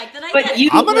that. I like that. But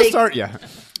I'm gonna start. Yeah.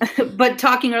 But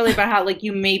talking earlier about how like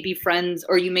you may be friends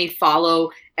or you may follow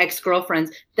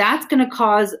ex-girlfriends, that's going to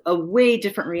cause a way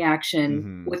different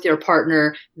reaction with your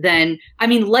partner than,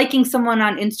 liking someone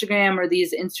on Instagram or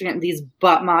these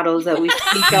butt models that we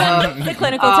speak of. The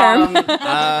clinical term.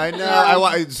 I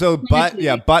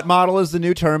know. Butt model is the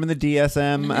new term in the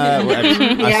DSM.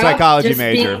 A psychology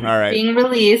major. All right. Being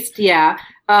released. Yeah.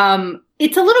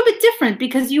 It's a little bit different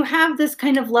because you have this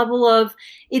kind of level of,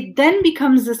 it then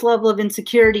becomes this level of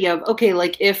insecurity of, okay,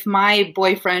 like if my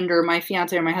boyfriend or my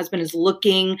fiance or my husband is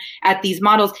looking at these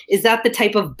models, is that the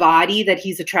type of body that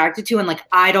he's attracted to? And like,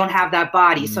 I don't have that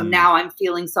body. So now I'm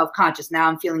feeling self-conscious. Now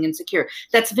I'm feeling insecure.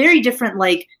 That's very different.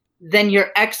 Like, than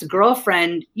your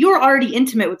ex-girlfriend. You're already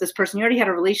intimate with this person. You already had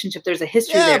a relationship. There's a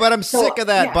history there. Yeah, but I'm sick of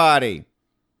that body.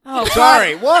 Oh,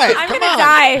 sorry. What? I'm going to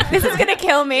die. This is going to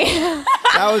kill me.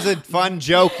 That was a fun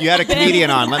joke. You had a comedian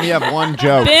on. Let me have one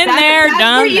joke. That's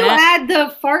where you add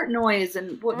the fart noise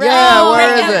and. Where is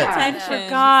it?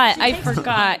 I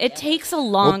forgot. It takes a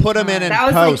long time. We'll put them in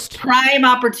that post. Was like prime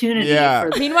opportunity. Yeah.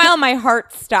 Meanwhile, my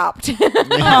heart stopped.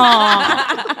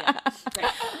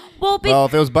 Well,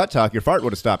 if it was butt talk, your fart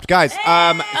would have stopped, guys.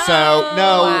 I'm gonna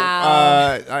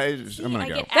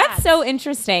go. That's so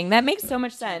interesting. That makes so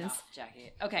much sense. Jackie.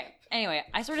 Okay. Anyway,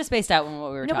 I sort of spaced out when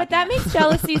what we were talking but that makes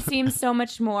jealousy seem so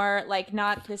much more like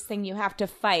not this thing you have to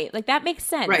fight. Like that makes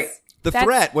sense. Right.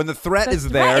 Threat. When the threat is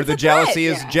there, the jealousy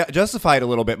is justified a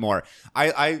little bit more.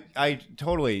 I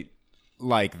totally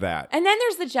like that. And then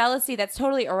there's the jealousy that's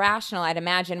totally irrational, I'd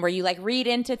imagine, where you like read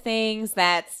into things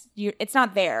it's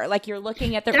not there. Like you're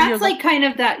looking at that's like kind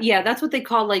of that. Yeah, that's what they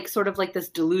call like sort of like this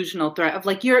delusional threat of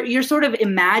like you're sort of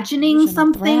imagining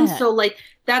something. threat. So like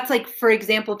that's like, for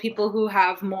example, people who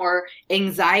have more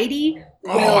anxiety.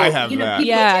 I have that.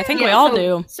 Yeah, I think we all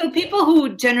do. So people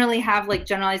who generally have like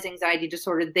generalized anxiety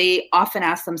disorder, they often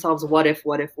ask themselves, what if,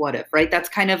 right? That's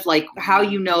kind of like how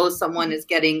you know someone is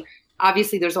getting.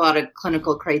 Obviously, there's a lot of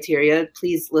clinical criteria.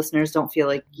 Please, listeners, don't feel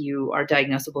like you are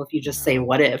diagnosable if you just say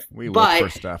 "what if." We look for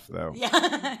stuff, though.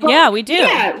 Yeah, we do.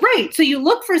 Yeah, right. So you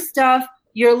look for stuff.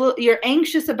 You're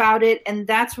anxious about it, and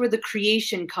that's where the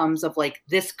creation comes of like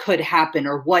this could happen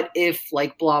or what if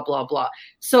like blah blah blah.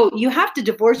 So you have to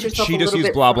divorce yourself. She a just little used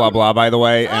bit blah blah blah. By the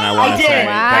way, and I want to say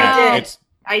that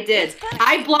I did.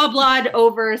 I blah blahed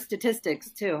over statistics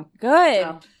too. good.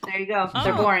 So there you go.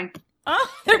 They're boring.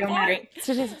 Oh, They don't matter.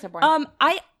 Statistics are boring.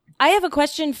 I have a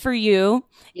question for you.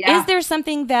 Yeah. Is there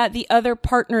something that the other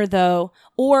partner though,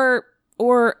 or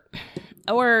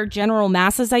general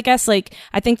masses, I guess, like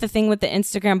I think the thing with the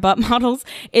Instagram butt models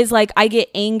is like I get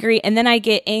angry and then I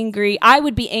get angry. I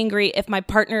would be angry if my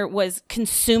partner was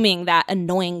consuming that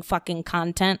annoying fucking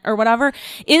content or whatever.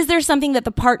 Is there something that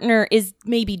the partner is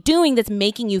maybe doing that's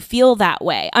making you feel that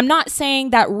way? I'm not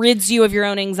saying that rids you of your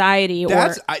own anxiety.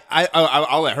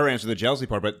 I'll let her answer the jealousy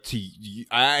part, but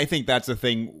I think that's the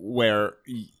thing where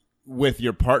with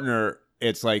your partner,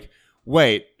 it's like,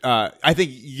 wait, I think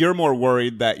you're more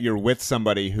worried that you're with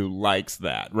somebody who likes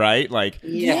that, right? Like,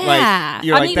 like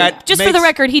you're I like mean, that. just for the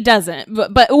record, he doesn't,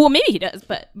 but well, maybe he does,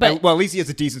 but well, at least he has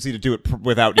the decency to do it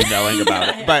without you knowing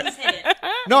about it. But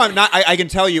no, I'm not. I can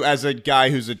tell you, as a guy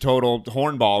who's a total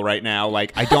hornball right now,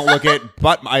 like I don't look at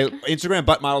Instagram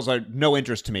butt models are no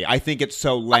interest to me. I think it's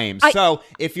so lame. So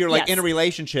if you're like in a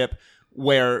relationship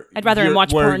where I'd rather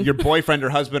watch porn. Your boyfriend or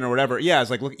husband or whatever, it's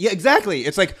like, look, yeah, exactly.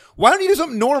 It's like, why don't you do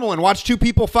something normal and watch two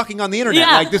people fucking on the internet?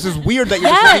 Yeah. Like, this is weird that you're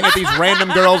just looking at these random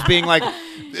girls being like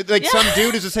some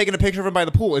dude is just taking a picture of him by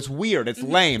the pool. It's weird. It's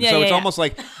lame. So it's almost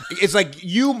like, it's like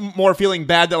you more feeling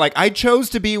bad that like I chose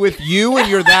to be with you and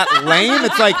you're that lame.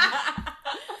 It's like,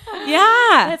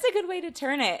 yeah, That's a good way to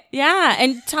turn it. yeah,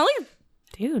 and telling.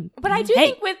 Dude. But I do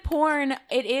think with porn,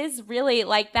 it is really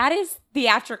like that is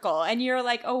theatrical, and you're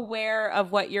like aware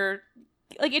of what you're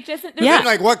like. It doesn't. yeah.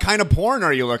 Like, what kind of porn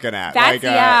are you looking at? That's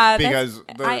like, because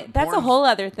that's a whole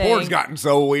other thing. Porn's gotten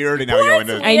so weird, and now you go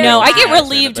into. I know. I get Yeah.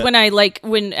 relieved when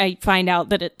I find out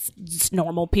that it's just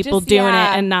normal people doing it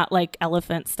and not like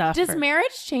elephant stuff. Does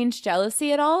marriage change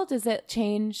jealousy at all? Does it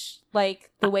change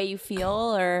like the way you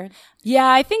feel, or?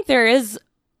 Yeah, I think there is,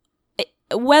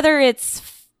 whether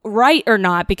it's right or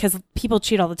not, because people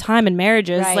cheat all the time in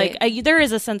marriages. Right. Like there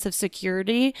is a sense of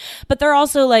security, but they're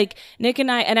also like Nick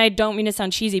and I don't mean to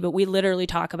sound cheesy, but we literally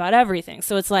talk about everything.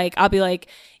 So it's like I'll be like,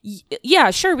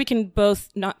 yeah, sure, we can both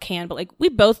but like we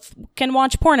both can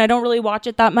watch porn. I don't really watch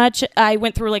it that much. I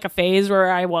went through like a phase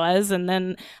where I was, and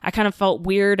then I kind of felt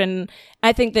weird. And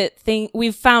I think that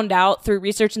we've found out through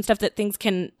research and stuff that things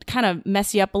can kind of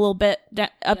mess you up a little bit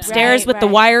upstairs with the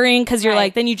wiring, because you're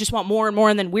like, then you just want more and more,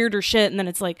 and then weirder shit, and then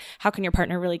it's like, how can your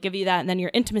partner really give you that? And then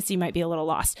your intimacy might be a little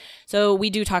lost. So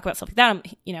we do talk about stuff like that.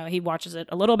 He watches it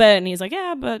a little bit, and he's like,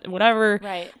 yeah, but whatever.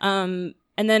 Right.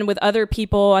 And then with other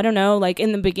people, I don't know, like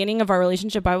in the beginning of our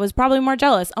relationship, I was probably more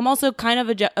jealous. I'm also kind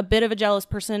of a bit of a jealous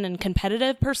person and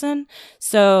competitive person.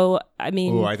 So, I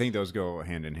mean... Ooh, I think those go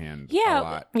hand in hand a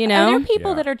lot. Are there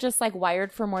people that are just like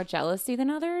wired for more jealousy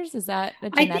than others? Is that a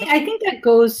genetic I think that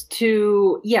goes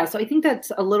to, so I think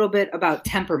that's a little bit about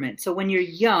temperament. So when you're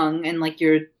young and like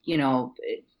you're,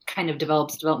 it kind of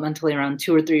develops developmentally around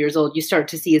 2 or 3 years old, you start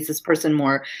to see, is this person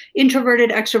more introverted,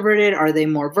 extroverted? Are they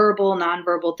more verbal,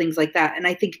 nonverbal, things like that? And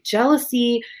I think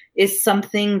jealousy is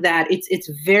something that it's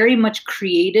very much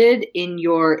created in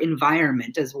your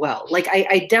environment as well. Like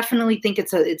I definitely think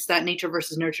it's that nature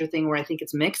versus nurture thing where I think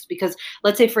it's mixed, because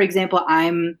let's say, for example,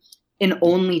 I'm an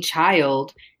only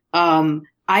child.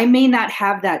 I may not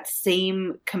have that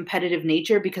same competitive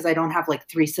nature because I don't have like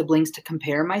 3 siblings to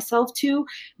compare myself to,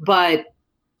 but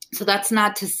so that's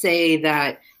not to say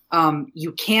that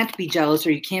you can't be jealous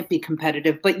or you can't be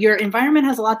competitive, but your environment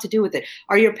has a lot to do with it.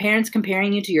 Are your parents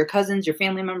comparing you to your cousins, your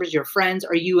family members, your friends?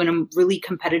 Are you in a really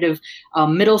competitive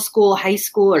middle school, high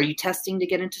school? Are you testing to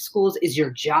get into schools? Is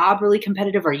your job really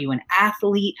competitive? Are you an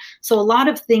athlete? So a lot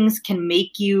of things can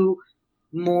make you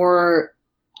more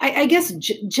I guess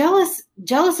jealous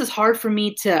is hard for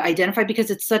me to identify because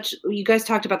it's such. You guys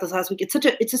talked about this last week. It's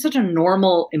such a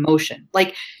normal emotion.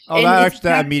 Like,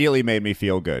 that immediately made me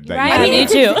feel good. Right, me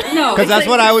too. No, because that's like,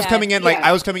 what I was coming in. Like, yeah.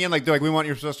 I was coming in like, we want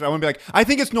your sister. I want to be like, I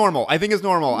think it's normal. I think it's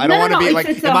normal. I don't No, want to be like,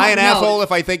 it's am I an no. asshole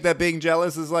if I think that being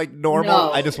jealous is like normal?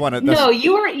 No. I just want to. No,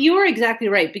 you are exactly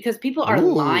right because people are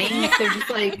Ooh. lying if they're just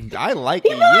like. I like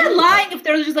People you. are lying if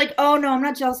they're just like, oh no, I'm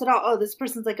not jealous at all. Oh, this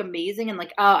person's like amazing, and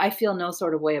like, oh, I feel no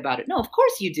sort of way about it. No, of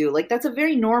course you do. Like that's a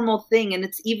very normal thing, and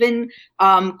it's even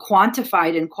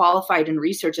quantified and qualified in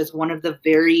research as one of the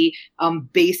very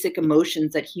basic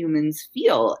emotions that humans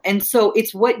feel. And so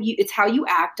it's how you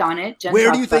act on it. Jen Where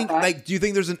talks do you about think? that. Like, do you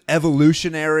think there's an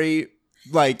evolutionary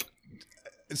like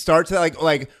start to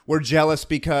like we're jealous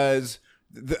because?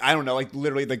 I don't know, like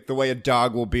literally, like the way a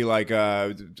dog will be like,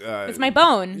 It's my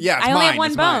bone. yeah, it's I only mine, have one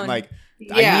it's mine. bone. Like,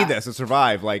 Yeah. I need this to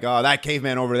survive. Like, oh, that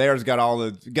caveman over there's got all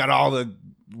the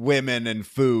women and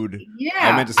food. Yeah,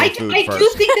 I meant to say food I first. do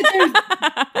think that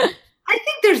there's. I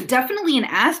think there's definitely an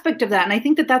aspect of that. And I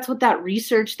think that that's what that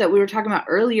research that we were talking about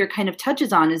earlier kind of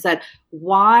touches on is that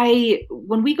why,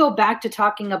 when we go back to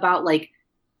talking about like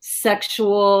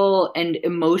sexual and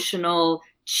emotional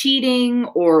cheating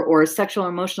or sexual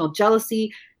emotional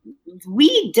jealousy,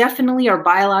 we definitely are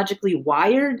biologically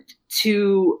wired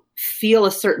to feel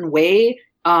a certain way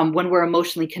when we're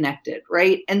emotionally connected,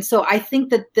 right? And so I think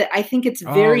that I think it's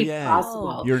very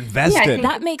possible. You're invested. think-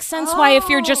 That makes sense why if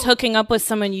you're just hooking up with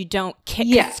someone you don't care,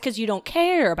 Yeah. because you don't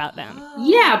care about them.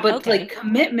 Yeah, but Okay. like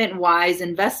commitment wise,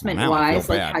 investment Now I wise,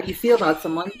 feel like bad. how you feel about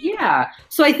someone. Yeah.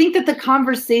 So I think that the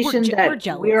conversation We're that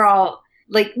jealous. we're all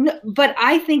like, but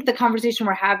I think the conversation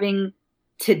we're having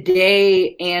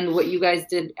today and what you guys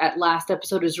did at last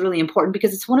episode is really important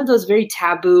because it's one of those very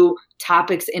taboo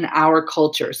topics in our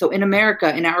culture. So in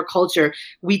America, in our culture,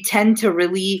 we tend to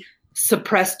really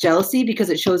suppress jealousy because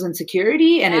it shows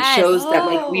insecurity and Yes. it shows that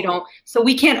like we don't, so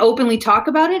we can't openly talk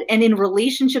about it. And in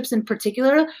relationships in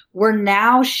particular, we're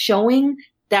now showing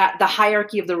that the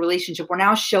hierarchy of the relationship, we're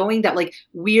now showing that like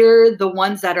we're the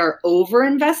ones that are over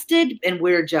invested and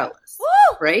we're jealous,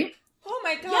 right? Oh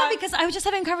my god. Yeah, because I was just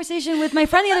having a conversation with my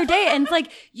friend the other day, and it's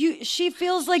like she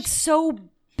feels like so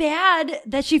bad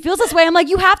that she feels this way. I'm like,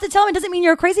 you have to tell me. It doesn't mean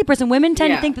you're a crazy person. Women tend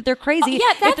to Yeah. think that they're crazy.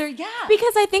 yeah, if that's they're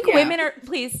because I think Yeah. women are.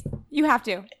 Please, you have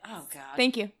to. Oh God.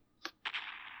 Thank you.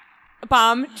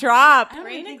 Bomb drop.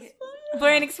 Brain think-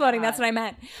 Brain exploding. That's what I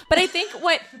meant. But I think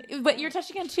what you're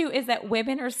touching on too is that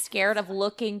women are scared of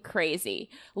looking crazy,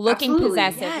 looking Absolutely.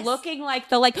 possessive, Yes. looking like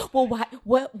the like.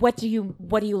 Well, what do you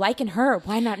like in her?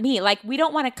 Why not me? Like we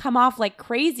don't want to come off like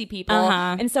crazy people,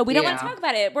 Uh-huh. and so we don't want to Yeah. talk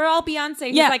about it. We're all Beyonce,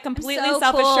 who's Yeah. like completely So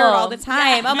self-assured cool. all the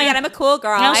time. Oh my god, I'm a cool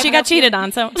girl. No, I she have got no cheated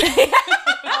on. So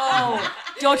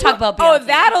don't talk about Oh, Beyonce.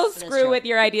 that'll That's screw true. with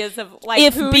your ideas of like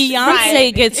If who's Beyonce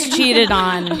right. gets cheated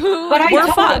on. But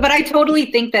I totally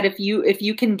think that if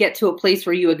you can get to a place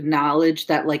where you acknowledge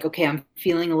that like, okay, I'm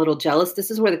feeling a little jealous,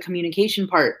 this is where the communication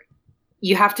part,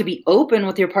 you have to be open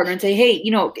with your partner and say, hey,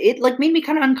 it like made me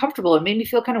kind of uncomfortable. It made me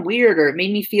feel kind of weird, or it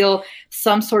made me feel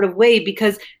some sort of way,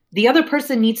 because the other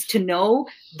person needs to know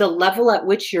the level at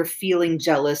which you're feeling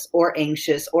jealous or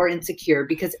anxious or insecure,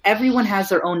 because everyone has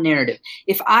their own narrative.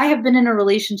 If I have been in a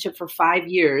relationship for 5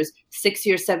 years, 6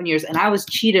 years, 7 years, and I was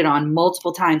cheated on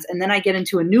multiple times, and then I get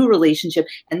into a new relationship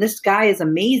and this guy is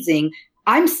amazing,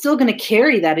 I'm still going to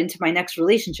carry that into my next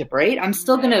relationship, right? I'm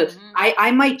still going to,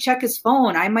 I might check his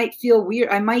phone. I might feel weird.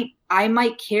 I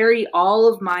might carry all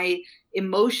of my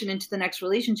emotion into the next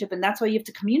relationship. And that's why you have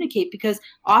to communicate, because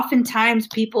oftentimes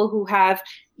people who have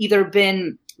either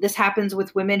been, this happens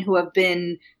with women who have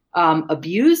been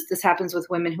abused. This happens with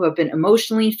women who have been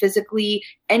emotionally, physically,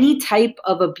 any type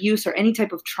of abuse or any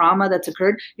type of trauma that's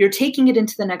occurred, you're taking it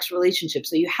into the next relationship.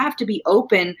 So you have to be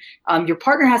open. Your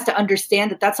partner has to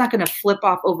understand that that's not going to flip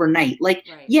off overnight. Like,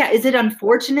 yeah, is it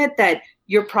unfortunate that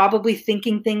you're probably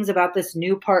thinking things about this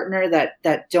new partner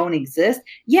that don't exist?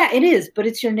 Yeah, it is, but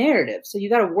it's your narrative. So you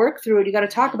got to work through it. You got to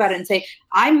talk about it and say,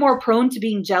 I'm more prone to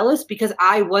being jealous because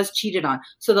I was cheated on.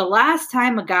 So the last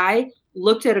time a guy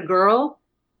looked at a girl,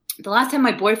 the last time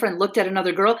my boyfriend looked at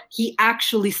another girl, he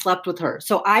actually slept with her.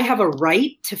 So I have a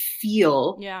right to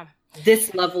feel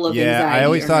this level of anxiety. I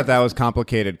always or thought that was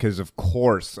complicated because of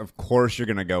course you're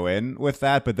going to go in with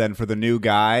that. But then for the new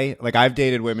guy, like I've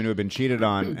dated women who have been cheated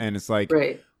on, and it's like,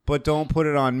 right. but don't put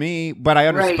it on me. But I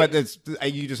understand, Right.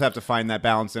 but you just have to find that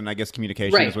balance. And I guess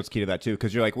communication Right. is what's key to that too.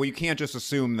 Because you're like, well, you can't just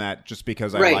assume that just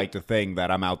because I Right. like to think that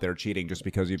I'm out there cheating just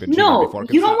because you've been cheated on No, before.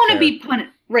 'cause you it's don't not want to fair. be punished.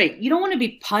 Right. You don't want to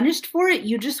be punished for it.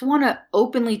 You just want to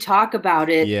openly talk about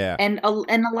it. Yeah. And a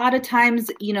lot of times,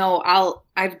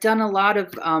 I've done a lot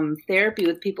of therapy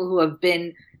with people who have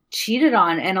been cheated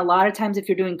on. And a lot of times if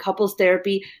you're doing couples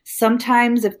therapy,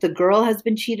 sometimes if the girl has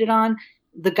been cheated on,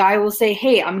 the guy will say,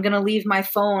 hey, I'm going to leave my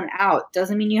phone out.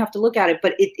 Doesn't mean you have to look at it,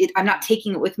 but I'm not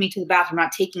taking it with me to the bathroom. I'm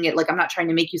not taking it. Like, I'm not trying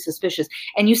to make you suspicious.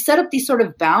 And you set up these sort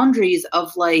of boundaries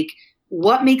of like,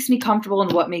 what makes me comfortable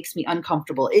and what makes me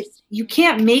uncomfortable. You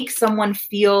can't make someone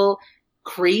feel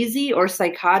crazy or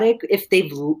psychotic if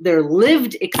their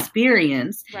lived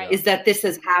experience is that this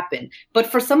has happened. But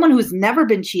for someone who's never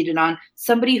been cheated on,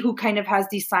 somebody who kind of has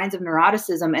these signs of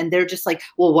neuroticism and they're just like,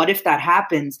 well, what if that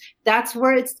happens? That's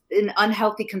where it's an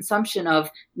unhealthy consumption of,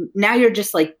 now you're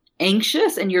just like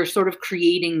anxious and you're sort of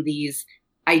creating these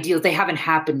ideals. They haven't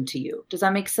happened to you. Does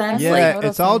that make sense? Yeah,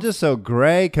 it's all just so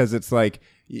gray because it's like,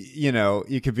 you know,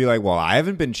 you could be like, well, I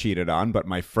haven't been cheated on, but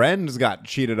my friends got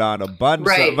cheated on a bunch.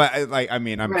 Right. So, but like, I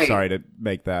mean, I'm sorry to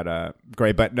make that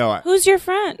gray, but no. Who's your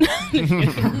friend?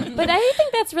 But I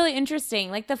think that's really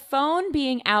interesting. Like the phone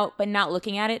being out but not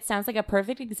looking at it sounds like a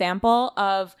perfect example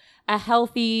of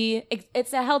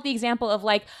it's a healthy example of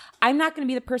like, I'm not going to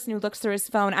be the person who looks through his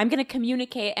phone. I'm going to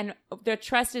communicate, and the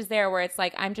trust is there where it's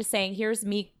like, I'm just saying, here's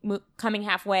me coming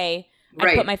halfway.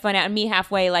 I put my phone out and me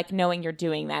halfway, like knowing you're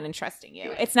doing that and trusting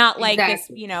you. It's not like this,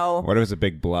 you know. What if it's a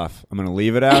big bluff? I'm going to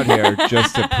leave it out here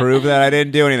just to prove that I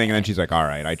didn't do anything. And then she's like, all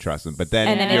right, I trust him. But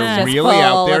then you're really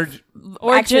out there.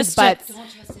 Or just, don't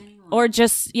trust anyone. Or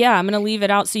just, I'm going to leave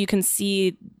it out so you can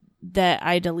see that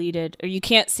I deleted, or you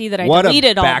can't see that I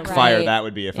deleted all the backfire that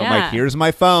would be if I'm like, here's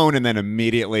my phone, and then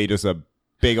immediately just a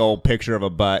big old picture of a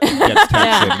butt gets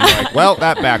texted. And you're like, well,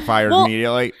 that backfired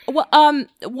immediately. Well,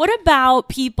 what about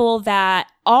people that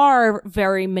are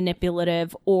very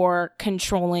manipulative or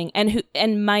controlling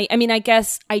I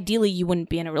guess ideally you wouldn't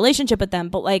be in a relationship with them,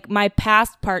 but like my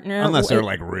past partner, unless they're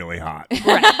like really hot.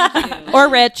 Right. Or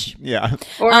rich. Yeah.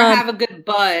 Or have a good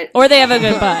butt. Or they have a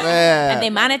good butt. And they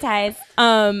monetize.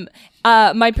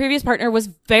 My previous partner was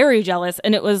very jealous,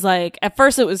 and it was like, at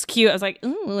first it was cute. I was like,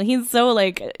 ooh, he's so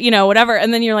like, you know, whatever.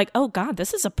 And then you're like, oh God,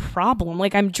 this is a problem.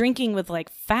 Like, I'm drinking with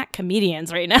like fat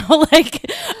comedians right now. Like,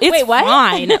 it's Wait, what?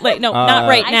 fine. Like, no, not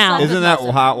right now. Isn't that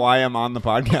why I'm on the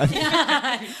podcast?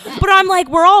 But I'm like,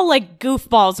 we're all like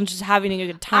goofballs and just having a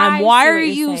good time. Why are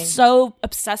you saying. So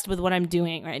obsessed with what I'm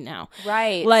doing right now?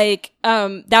 Right. Like,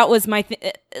 that was my thing.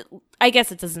 I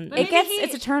guess it doesn't.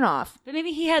 It's a turnoff. But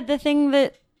maybe he had the thing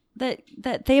that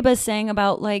Theba's saying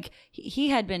about like he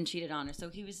had been cheated on, or so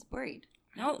he was worried.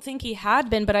 I don't think he had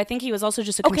been, but I think he was also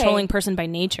just a controlling person by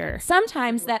nature.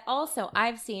 Sometimes that also,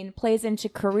 I've seen, plays into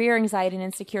career anxiety and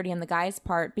insecurity on the guy's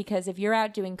part, because if you're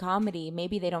out doing comedy,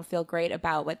 maybe they don't feel great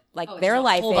about what their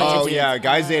life is. Oh yeah,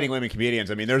 guys dating women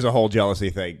comedians. I mean, there's a whole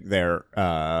jealousy thing there.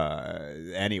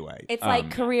 Anyway, it's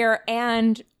like career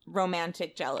and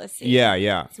romantic jealousy.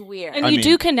 Yeah. It's weird. And you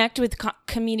do connect with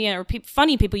comedian or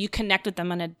funny people. You connect with them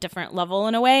on a different level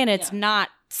in a way, and it's not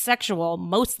sexual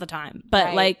most of the time.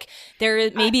 But like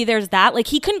there's that. Like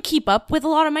he couldn't keep up with a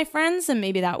lot of my friends, and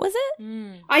maybe that was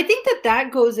it. I think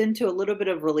that goes into a little bit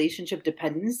of relationship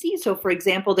dependency. So, for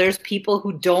example, there's people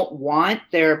who don't want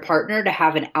their partner to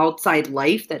have an outside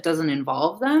life that doesn't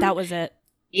involve them. That was it.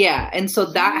 Yeah. And so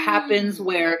that happens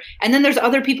and then there's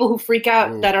other people who freak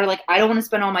out that are like, I don't want to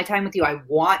spend all my time with you. I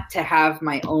want to have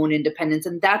my own independence.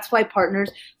 And that's why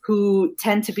partners who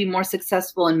tend to be more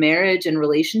successful in marriage and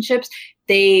relationships,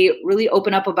 they really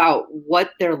open up about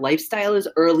what their lifestyle is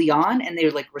early on, and they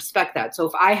like respect that. So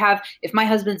if my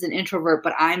husband's an introvert,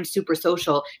 but I'm super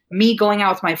social, me going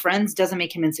out with my friends doesn't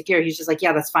make him insecure. He's just like,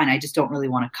 yeah, that's fine. I just don't really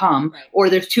want to come. Right. Or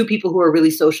there's two people who are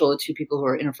really social and two people who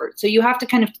are introverts. So you have to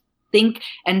kind of think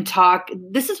and talk.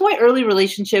 This is why early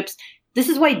relationships, this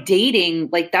is why dating,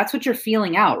 like that's what you're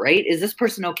feeling out, right? Is this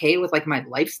person okay with like my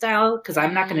lifestyle? Because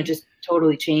I'm not going to just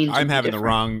totally change. I'm having the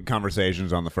wrong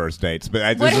conversations on the first dates.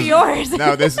 But what are yours?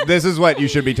 No, this is what you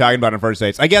should be talking about on first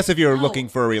dates. I guess if you're looking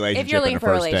for a relationship in a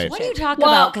first date. What do you talk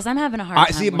about? Because I'm having a hard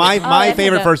time. See, my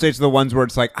favorite first dates are the ones where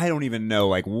it's like, I don't even know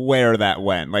like where that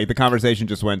went. Like the conversation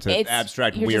just went to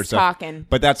abstract weird stuff. Talking.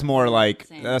 But that's more like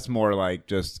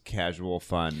just casual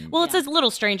fun. Well, it's a little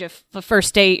strange if the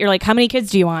first date you're like, how many kids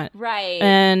do you want? Right.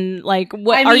 And like,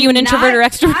 what are you an introvert or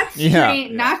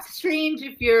extrovert? Not strange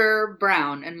if you're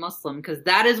brown and Muslim, because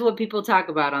that is what people talk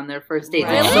about on their first date.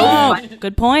 Really? So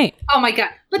good point. Oh my God.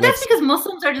 But that's because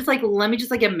Muslims are just like, let me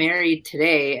just like get married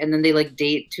today, and then they like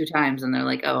date 2 times and they're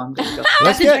like, oh, I'm gonna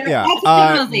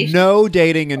go. No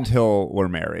dating until we're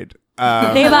married.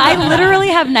 Theba, I literally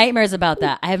have nightmares about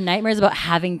that. I have nightmares about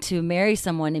having to marry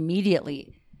someone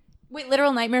immediately. Wait,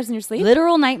 literal nightmares in your sleep?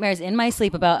 Literal nightmares in my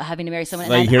sleep about having to marry someone.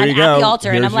 Like, and here you go. At the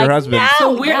altar, Here's and I'm your like, husband.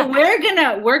 no. So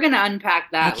we're gonna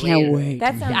unpack that. I can't later. wait.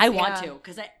 That sounds, I want to,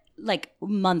 because like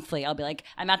monthly. I'll be like,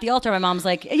 I'm at the altar. My mom's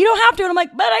like, you don't have to. And I'm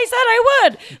like, but I said I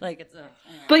would. Like, it's anyway.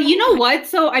 But you know what?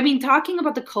 So, I mean, talking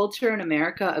about the culture in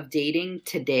America of dating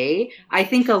today, I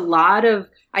think a lot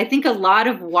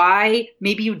of why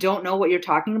maybe you don't know what you're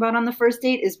talking about on the first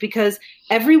date is because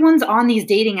everyone's on these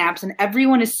dating apps and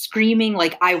everyone is screaming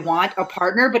like, I want a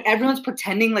partner, but everyone's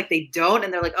pretending like they don't.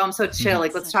 And they're like, oh, I'm so chill.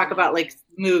 Like, let's talk about like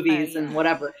movies and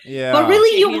whatever. Yeah. But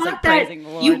really, you He's, want like, that. praising the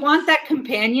Lord. You want that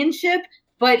companionship,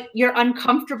 but you're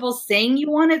uncomfortable saying you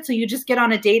want it. So you just get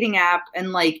on a dating app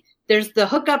and like, there's the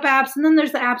hookup apps and then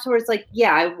there's the apps where it's like,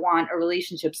 yeah, I want a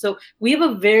relationship. So we have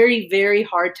a very, very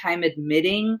hard time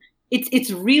admitting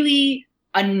it's really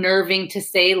unnerving to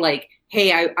say like,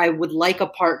 hey, I would like a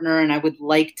partner and I would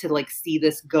like to like see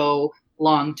this go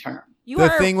long term. You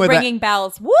The are thing with ringing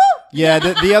bells. Woo! Yeah,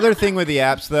 the other thing with the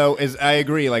apps, though, is I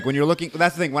agree. Like, when you're looking,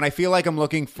 that's the thing. When I feel like I'm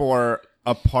looking for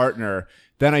a partner,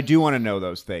 then I do want to know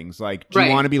those things. Like, do you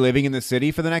Right. want to be living in the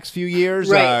city for the next few years?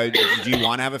 Right. Do you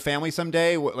want to have a family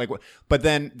someday? But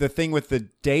then the thing with the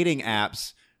dating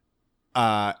apps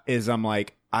is I'm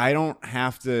like, I don't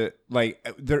have to like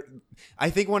there. I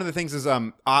think one of the things is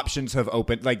options have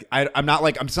opened. Like I'm not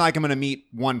like I'm going to meet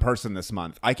one person this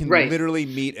month. I can Right. literally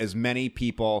meet as many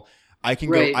people. I can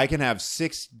Right. go. I can have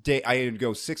 6 day. I can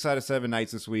go 6 out of 7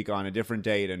 nights this week on a different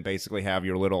date and basically have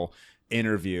your little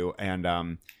interview.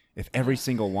 And if every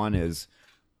single one is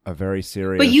a very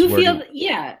serious, But you wordy- feel,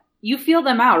 yeah, you feel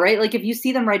them out, right? Like if you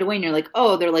see them right away and you're like,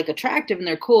 oh, they're like attractive and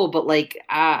they're cool, but like,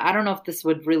 I don't know if this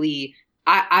would really,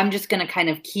 I'm just going to kind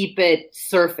of keep it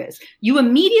surface. You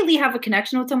immediately have a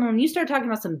connection with someone. When you start talking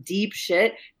about some deep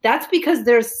shit, that's because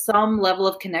there's some level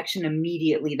of connection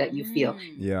immediately that you feel.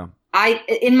 yeah.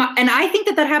 I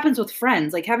think that happens with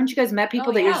friends. Like, haven't you guys met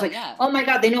people that you're just like, oh my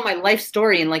God, they know my life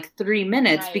story in like 3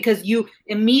 minutes Right. because you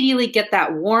immediately get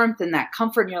that warmth and that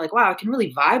comfort. And you're like, wow, I can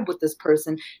really vibe with this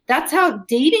person. That's how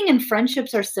dating and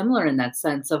friendships are similar in that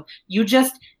sense of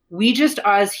we just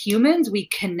as humans, we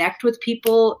connect with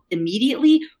people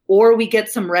immediately or we get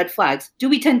some red flags. Do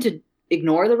we tend to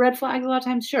ignore the red flags a lot of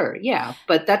times? Sure. Yeah.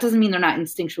 But that doesn't mean they're not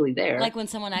instinctually there. Like when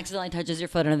someone accidentally touches your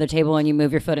foot under the table and you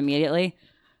move your foot immediately.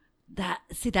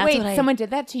 That's Wait, what someone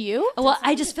did that to you? Well,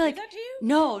 I just feel like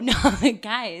no,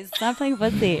 guys, stop playing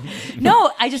footsie.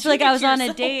 No, I just feel like I was on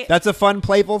a date. That's a fun,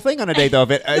 playful thing on a date, though.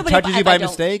 If it No, but touches you if by I don't-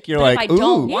 mistake, you're but like, if I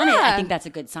don't ooh. want it, I Yeah. think that's a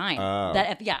good sign. Oh.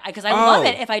 That because I would love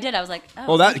it if I did. I was like, oh.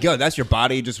 Well, that good. That's your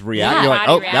body just reacting. Yeah, You're like,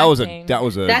 body oh, reacting. that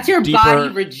was a. That's your deeper, body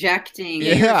rejecting.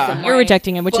 Yeah. You're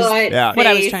rejecting him, which is Foot, Yeah. what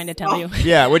I was face. trying to tell you.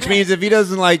 Yeah, which means if he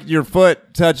doesn't like your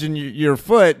foot touching your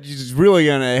foot, he's really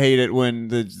gonna hate it when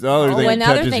the other thing when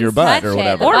other touches things your butt touch or it.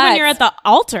 whatever. Or when But- you're at the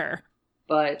altar.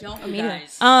 But Don't you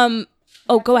guys.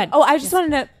 Oh, go ahead. Oh, I just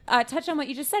wanted to touch on what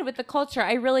you just said with the culture.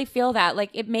 I really feel that. Like,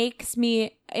 it makes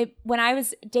me, when I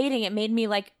was dating, it made me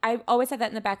like, I always had that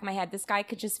in the back of my head. This guy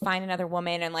could just find another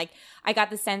woman. And like, I got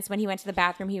the sense when he went to the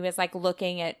bathroom, he was like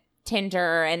looking at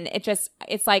Tinder. And it just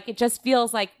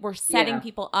feels like we're setting Yeah.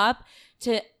 people up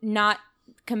to not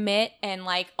commit and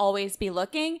like always be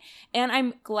looking. And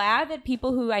I'm glad that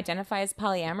people who identify as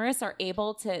polyamorous are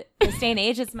able to, this day and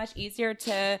age, it's much easier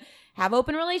to have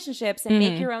open relationships and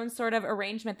make your own sort of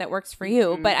arrangement that works for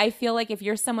you. But I feel like if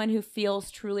you're someone who feels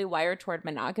truly wired toward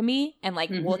monogamy and like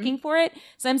looking for it,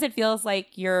 sometimes it feels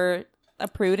like you're a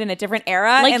prude in a different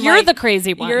era. Like and you're the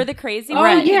crazy one. You're the crazy Oh,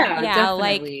 one. yeah, yeah.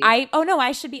 definitely. Like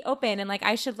I should be open and like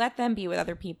I should let them be with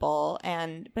other people.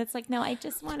 But it's like, no, I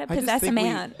just want to I just possess a think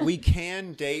man. we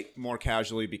can date more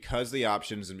casually because of the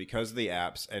options and because of the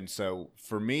apps. And so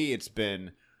for me, it's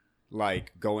been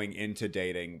like going into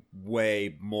dating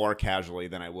way more casually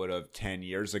than I would have 10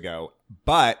 years ago.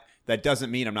 But that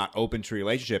doesn't mean I'm not open to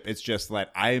relationship. It's just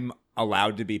that I'm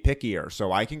allowed to be pickier.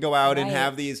 So I can go out and Right.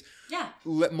 have these Yeah.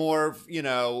 more,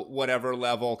 whatever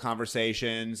level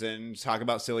conversations and talk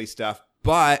about silly stuff.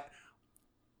 But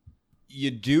you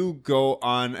do go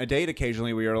on a date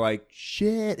occasionally where you're like,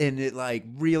 shit, and it like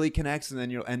really connects, and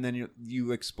then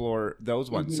you explore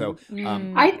those ones. So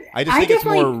I just think it's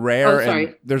more definitely- rare, Oh, and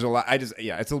sorry. there's a lot.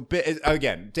 It's a bit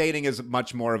again. Dating is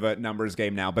much more of a numbers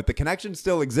game now, but the connections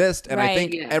still exist, and I Right.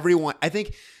 think Yeah.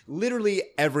 literally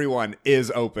everyone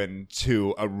is open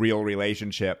to a real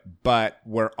relationship, but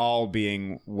we're all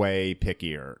being way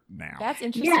pickier now. That's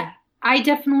interesting. yeah, I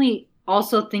definitely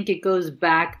also think it goes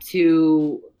back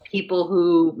to people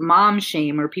who mom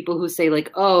shame or people who say like,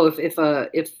 oh, if a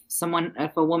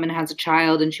woman has a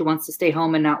child and she wants to stay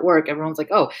home and not work, everyone's like,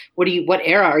 oh, what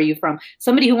era are you from?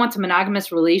 Somebody who wants a monogamous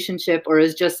relationship or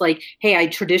is just like, hey, I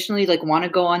traditionally like want to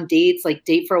go on dates, like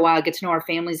date for a while, get to know our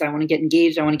families. I want to get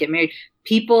engaged. I want to get married.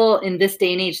 People in this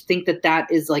day and age think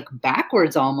that is like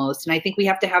backwards almost. And I think we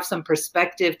have to have some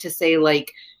perspective to say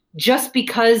like, just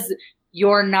because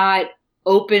you're not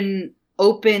open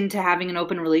to having an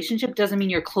open relationship doesn't mean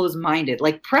you're closed-minded.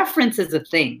 Like, preference is a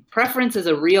thing. Preference is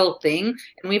a real thing,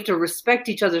 and we have to respect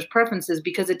each other's preferences,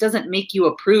 because it doesn't make you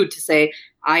a prude to say,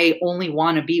 I only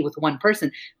want to be with one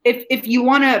person. If you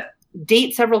want to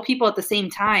date several people at the same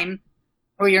time,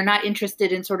 or you're not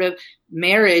interested in sort of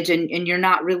marriage and you're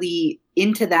not really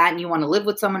into that, and you want to live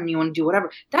with someone and you want to do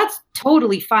whatever, that's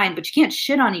totally fine. But you can't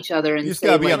shit on each other and You just say,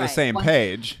 gotta be like, on the same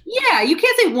page. Yeah, you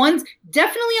can't say one's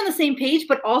definitely on the same page,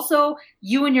 but also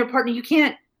you and your partner, you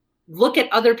can't look at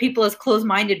other people as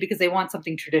closed-minded because they want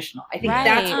something traditional. I think Right.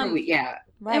 that's where we,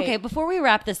 Right. Okay, before we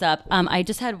wrap this up, I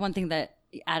just had one thing that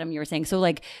Adam, you were saying. So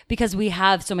like, because we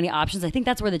have so many options, I think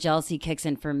that's where the jealousy kicks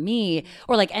in for me,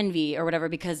 or like envy or whatever,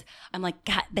 because I'm like,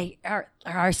 God, there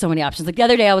are so many options. Like the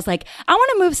other day I was like, I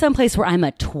want to move someplace where I'm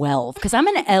a 12, because I'm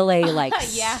in LA like,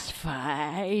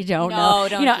 I don't know.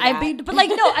 don't you know, do I that. mean, but like,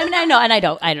 no, I mean, I know, and I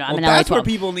don't. I'm Well, in LA that's 12. where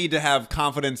people need to have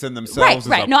confidence in themselves.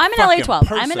 Right. No, I'm in LA 12.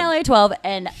 I'm in LA 12,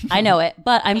 and I know it.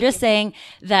 But I'm just saying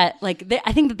that, like,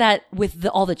 I think that with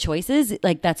all the choices,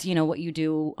 like, that's, you know, what you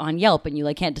do on Yelp, and you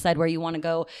like can't decide where you want to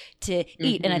go to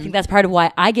eat. And I think that's part of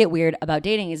why I get weird about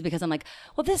dating, is because I'm like,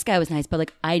 well, this guy was nice, but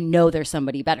like, I know there's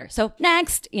somebody better. So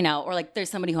next, you know, or like, there's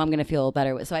somebody who I'm going to feel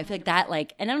better with. So I feel like that,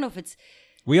 like, and I don't know if it's,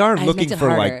 We are It looking makes it for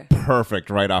harder. like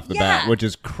perfect right off the bat, Yeah. which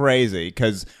is crazy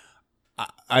because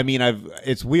I mean,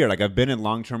 it's weird. Like, I've been in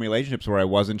long-term relationships where I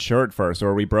wasn't sure at first,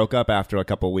 or we broke up after a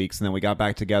couple of weeks and then we got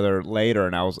back together later,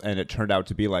 and it turned out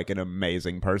to be like an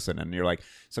amazing person. And you're like,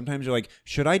 sometimes you're like,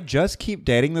 should I just keep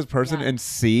dating this person and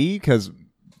see? Because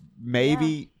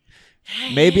maybe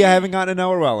I haven't gotten to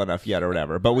know her well enough yet, or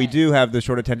whatever. But we do have the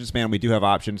short attention span. We do have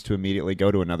options to immediately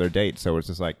go to another date. So it's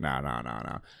just like,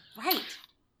 no. right.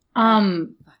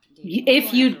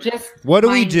 If you just What do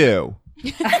we find- do?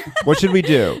 What should we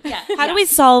do? How do we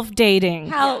solve dating?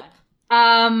 How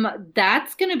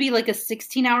that's gonna be like a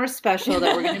 16-hour special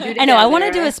that we're gonna do together. I know. I want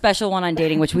to do a special one on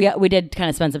dating, which we did kind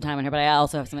of spend some time on here, but I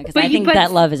also have something, because I think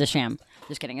that love is a sham.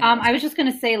 Just kidding. I was just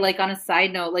gonna say, like, on a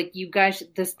side note, like, you guys,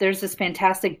 there's this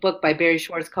fantastic book by Barry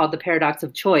Schwartz called The Paradox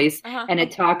of Choice, and it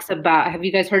talks about. Have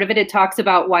you guys heard of it? It talks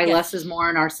about why less is more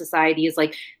in our society. Is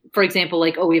like, for example,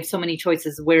 like, we have so many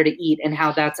choices where to eat, and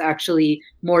how that's actually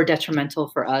more detrimental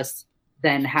for us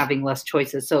than having less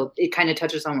choices. So it kind of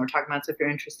touches on what we're talking about. So if you're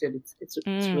interested, it's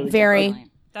really very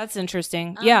That's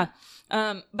interesting. Yeah.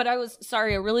 But I was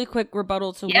sorry, a really quick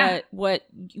rebuttal to what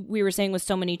we were saying with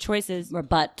so many choices.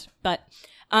 But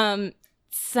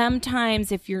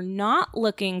Sometimes if you're not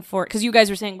looking for, because you guys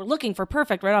were saying we're looking for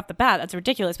perfect right off the bat, that's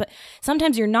ridiculous. But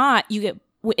sometimes you're not,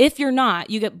 if you're not,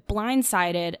 you get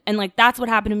blindsided. And like, that's what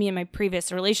happened to me in my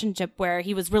previous relationship, where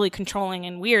he was really controlling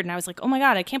and weird. And I was like, oh my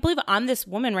God, I can't believe I'm this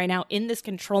woman right now in this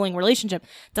controlling relationship.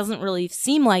 Doesn't really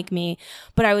seem like me,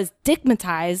 but I was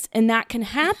stigmatized, and that can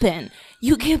happen.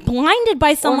 You get blinded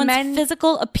by someone's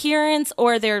physical appearance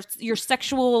or your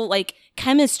sexual like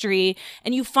chemistry,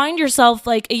 and you find yourself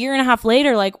like a year and a half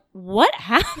later, like, what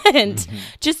happened?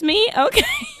 Just me? Okay.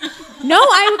 No,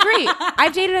 I agree.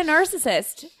 I've dated a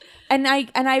narcissist. And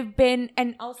I've been,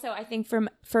 and also I think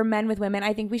for men with women,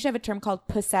 I think we should have a term called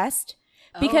possessed,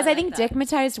 because I think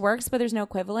stigmatized works, but there's no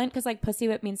equivalent, because like pussy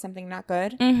whip means something not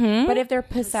good. Mm-hmm. But if they're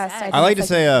possessed, I think I like to it's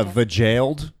say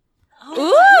vajailed.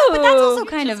 Ooh, but that's also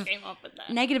kind of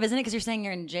negative, isn't it? Because you're saying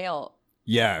you're in jail.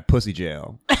 Yeah, pussy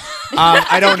jail.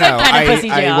 I don't know. Kind of pussy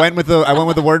jail. I went with the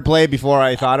wordplay before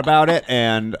I thought about it,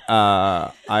 and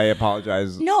I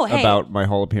apologize about my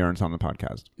whole appearance on the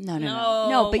podcast.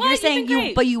 No. But What? you're You've saying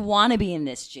been great. you want to be in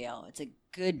this jail. It's a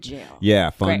good jail. Yeah,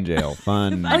 fun jail,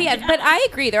 fun. Oh yeah, but I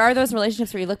agree. There are those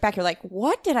relationships where you look back, you're like,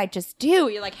 "What did I just do?"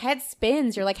 Your like head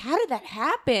spins. You're like, "How did that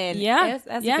happen?" Yeah.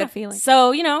 that's a good feeling.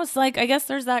 So, it's like, I guess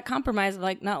there's that compromise of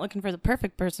like not looking for the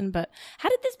perfect person, but how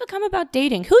did this become about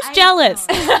dating? Who's jealous?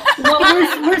 Well,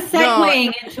 we're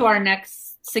segueing into our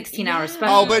next 16-hour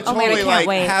special. Oh, but Oh my God, I totally, can't like,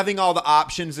 wait. having all the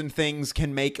options and things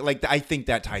can make, like, I think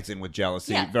that ties in with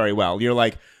jealousy very well. You're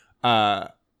like,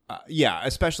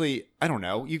 especially, I don't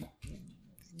know,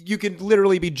 you can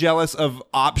literally be jealous of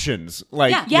options.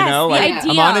 Like, Yeah. you know, the like,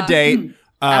 idea. I'm on a date.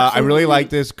 I really Absolutely. like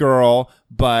this girl,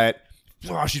 but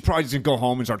she's probably just gonna go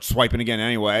home and start swiping again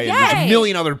anyway. And there's a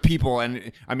million other people,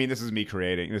 and I mean, this is me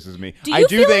creating. This is me. I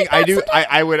do feel think like that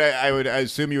I would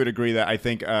assume you would agree that I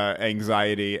think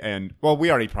anxiety and, well,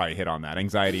 we already probably hit on that.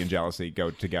 Anxiety and jealousy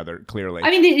go together clearly. I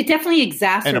mean, it definitely And a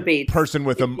exacerbates. person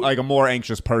with a more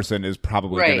anxious person is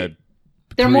probably Right. gonna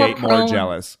They're more create more prone-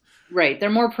 jealous. Right. They're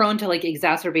more prone to like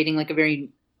exacerbating like a very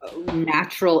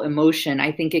natural emotion.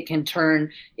 I think it can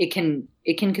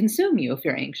consume you if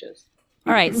you're anxious.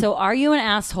 All right. So are you an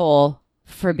asshole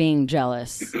for being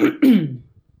jealous?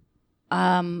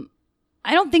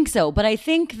 I don't think so, but I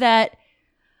think that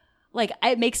like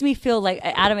it makes me feel like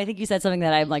Adam. I think you said something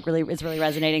that I'm like really it's really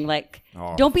resonating. Like,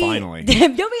 don't be finally.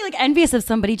 don't be like envious of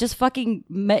somebody. Just fucking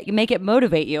make it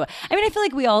motivate you. I mean, I feel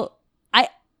like we all.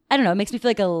 I don't know. It makes me feel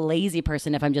like a lazy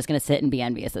person if I'm just gonna sit and be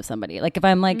envious of somebody. Like if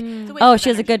I'm like, oh, she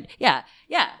has a good yeah.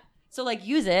 So like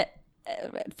use it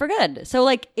for good. So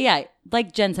like yeah,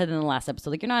 like Jen said in the last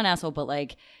episode, like you're not an asshole, but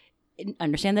like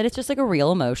understand that it's just like a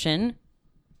real emotion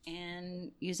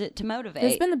and use it to motivate.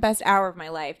 It's been the best hour of my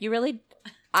life.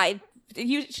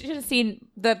 You should have seen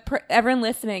everyone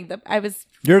listening.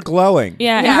 You're glowing.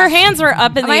 Yeah, her hands were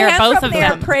up in the air, both of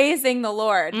them. Praising the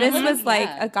Lord. This was like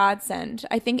Yeah. a godsend.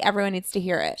 I think everyone needs to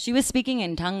hear it. She was speaking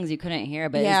in tongues you couldn't hear,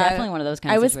 but Yeah. it's definitely one of those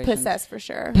kinds I of was situations. possessed for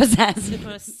sure. Possessed.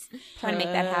 Trying to make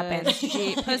that happen.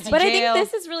 But But I think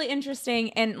this is really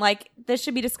interesting, and like this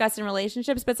should be discussed in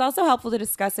relationships, but it's also helpful to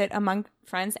discuss it among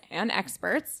friends and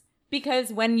experts.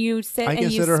 Because when you sit I and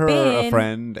you consider spin, her a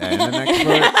friend and an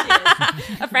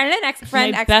expert. a friend and My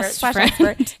expert best slash friend.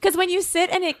 expert. Because when you sit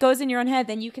and it goes in your own head,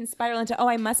 then you can spiral into, oh,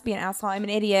 I must be an asshole. I'm an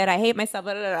idiot. I hate myself.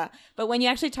 Blah, blah, blah. But when you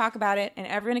actually talk about it and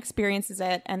everyone experiences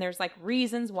it, and there's like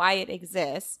reasons why it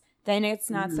exists, then it's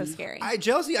not so scary.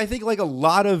 Jealousy, I think like a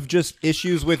lot of just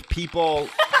issues with people.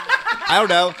 I don't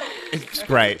know. It's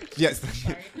great. Yes.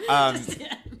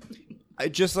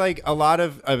 Just like a lot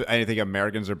of I think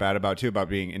Americans are bad about too, about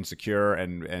being insecure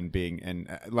and being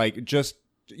like just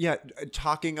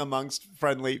talking amongst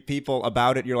friendly people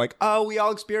about it. You're like, oh, we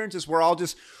all experience this.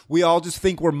 We all just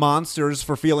think we're monsters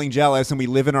for feeling jealous, and we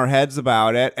live in our heads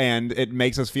about it, and it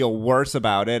makes us feel worse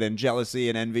about it. And jealousy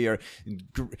and envy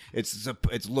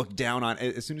it's looked down on.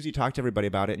 As soon as you talk to everybody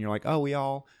about it, and you're like, oh, we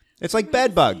all. It's like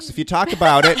bed bugs. If you talk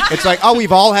about it, it's like, oh,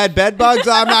 we've all had bed bugs.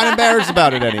 I'm not embarrassed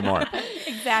about it anymore.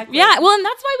 Exactly. Yeah, well, and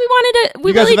that's why we wanted to.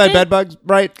 We You guys really have had did. bed bugs,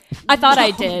 right? I thought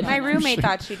I did. My roommate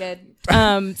thought she did.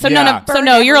 So Yeah.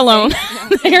 no, you're alone.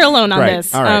 You're alone on Right.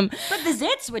 this. All right. But the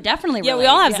zits would definitely Yeah, we relate.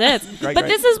 all have zits. Right, But right.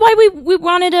 this is why we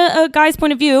wanted a guy's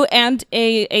point of view and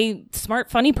a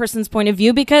smart, funny person's point of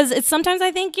view, because it's sometimes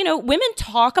I think, women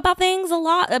talk about things a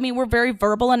lot. I mean, we're very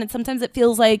verbal, and sometimes it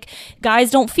feels like guys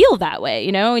don't feel that way,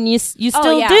 and you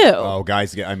still yeah. do. Oh,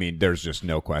 guys get. I mean, there's just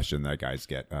no question that guys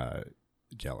get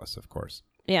jealous, of course.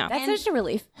 Yeah. That's such a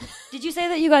relief. Did you say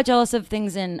that you got jealous of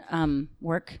things in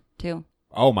work too?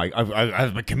 Oh my!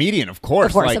 I'm a comedian, of course.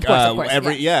 Of course, like of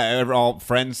course, all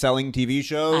friends selling TV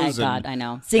shows. I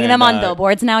know. Seeing and, them on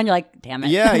billboards now, and you're like, damn it.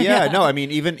 Yeah. No, I mean,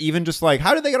 even just like,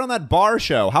 how did they get on that bar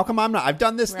show? How come I'm not? I've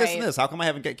done this, Right. and this. How come I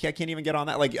can't even get on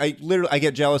that? Like, I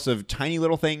get jealous of tiny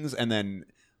little things, and then,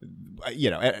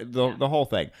 the whole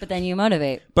thing. But then you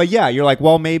motivate. But yeah, you're like,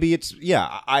 well, maybe it's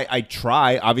I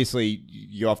try. Obviously,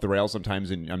 you off the rails sometimes,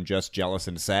 and I'm just jealous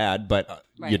and sad. But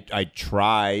Right. I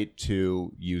try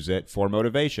to use it for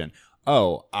motivation.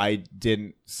 Oh, I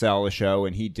didn't sell a show,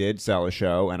 and he did sell a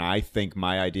show, and I think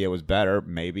my idea was better.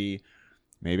 Maybe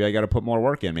I got to put more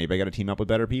work in. Maybe I got to team up with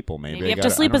better people. Maybe you I have to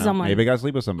gotta- sleep I don't with know. someone. Maybe I got to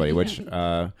sleep with somebody, which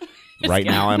right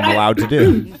now I'm allowed to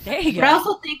do. There you But I go.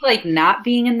 also think like not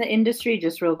being in the industry,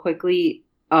 just real quickly,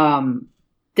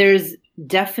 there's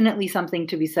definitely something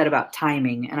to be said about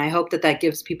timing. And I hope that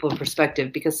gives people a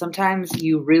perspective, because sometimes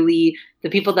the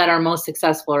people that are most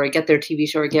successful or get their TV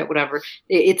show or get whatever,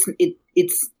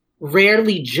 it's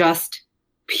rarely just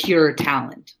pure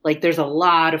talent. Like there's a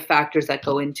lot of factors that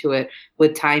go into it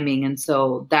with timing. And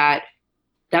so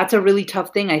that's a really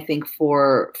tough thing, I think,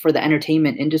 for the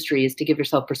entertainment industry, is to give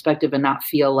yourself perspective and not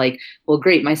feel like, well,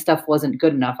 great, my stuff wasn't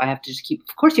good enough. I have to just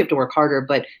of course you have to work harder,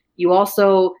 but you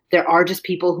also, there are just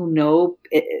people who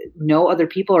know other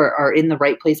people are in the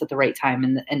right place at the right time.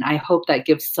 And I hope that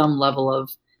gives some level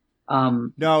of,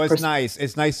 No, it's nice.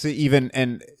 It's nice to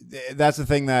and that's the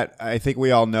thing that I think we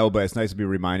all know, but it's nice to be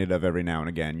reminded of every now and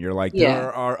again. You're like,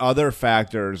 there are other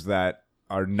factors that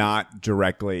are not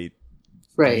directly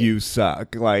right. you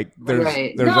suck. Like there's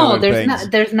Right. there's no, other there's things.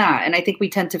 not. There's not, and I think we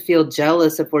tend to feel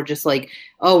jealous if we're just like,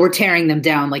 oh, we're tearing them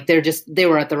down. Like they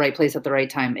were at the right place at the right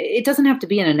time. It doesn't have to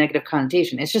be in a negative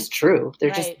connotation. It's just true.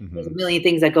 There's Right. there's a million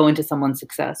things that go into someone's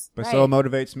success. But so it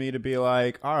motivates me to be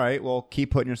like, all right, well, keep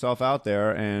putting yourself out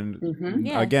there. And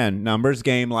Mhm. again, numbers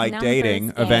game like Numbers dating.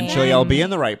 game. Eventually, I'll be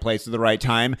in the right place at the right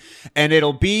time. And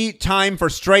it'll be time for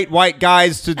straight white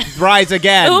guys to rise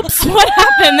again. Oops, what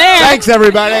happened there? Thanks,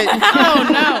 everybody. Oh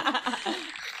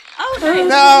no.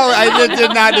 No, I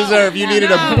did not deserve. You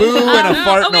needed a boo and a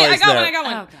fart Oh wait, noise I got there. one. I got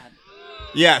one. Oh, God.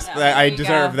 Yes, I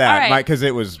deserve go. that All right. because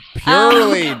it was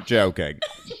purely joking.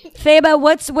 Theba,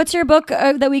 what's your book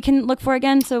that we can look for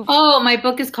again? So Oh, my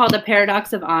book is called The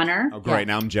Paradox of Honor. Oh, great.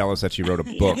 Now I'm jealous that you wrote a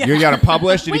book. You got it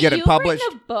published? Did you get it published?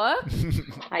 Write a book?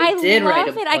 I did love write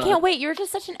a it. book. I can't wait. You're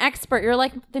just such an expert. You're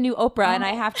like the new Oprah, and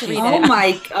I have to read Oh it.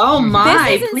 my!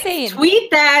 This is Please insane.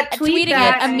 tweet that. Tweet Tweeting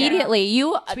that it immediately.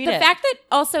 Tweet The it. fact that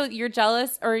also you're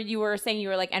jealous, or you were saying you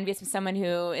were like envious of someone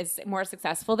who is more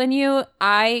successful than you.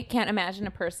 I can't imagine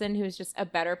a person who's just a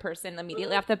better person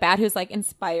immediately off the bat, who's like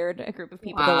inspired a group of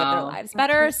people to live their Wow. lives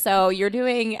better. So you're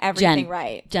doing everything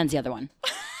right. Jen's the other one.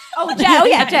 Oh, Jen. Oh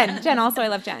yeah, Jen. Jen. Also, I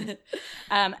love Jen.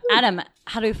 Adam,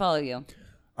 how do we follow you?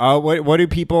 What do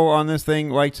people on this thing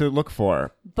like to look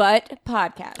for? But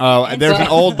podcast. Oh, there's an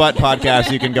old butt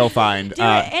podcast you can go find.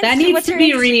 That needs What's to your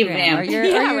be Instagram? revamped. Or your,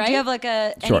 Yeah, do right? you have like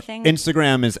a Sure. anything?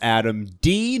 Instagram is Adam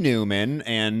D. Newman,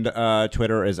 and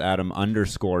Twitter is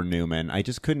Adam_Newman. I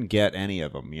just couldn't get any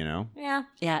of them, you know? Yeah.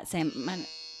 Yeah, same.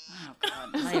 Oh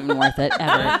God, not even worth it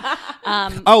ever.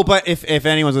 Oh, but if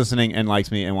anyone's listening and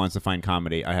likes me and wants to find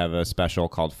comedy, I have a special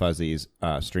called Fuzzies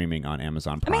streaming on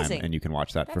Amazon Prime, Amazing. and you can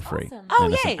watch that for free. awesome. Oh,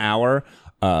 and it's yay. an hour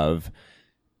of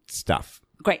stuff.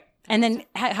 Great. And then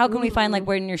how can we find like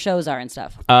where your shows are and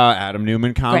stuff?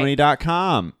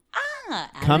 AdamNewmanComedy.com.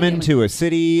 Coming to a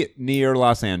city near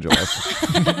Los Angeles.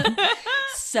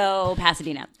 So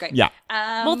Pasadena. Great. Yeah.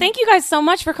 Well, thank you guys so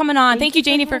much for coming on. Thank you,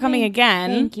 Janie, for coming again.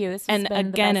 Thank you. This has And been the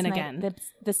again best and night. again.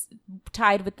 This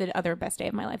tied with the other best day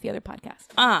of my life, the other podcast.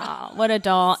 Ah, what a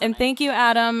doll. And thank you,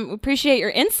 Adam. We appreciate your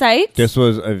insights. This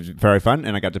was very fun,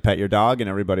 and I got to pet your dog, and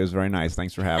everybody was very nice.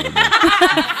 Thanks for having me.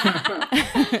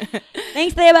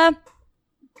 Thanks, Theba.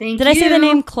 Thank Did you. I say the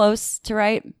name close to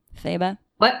right? Theba.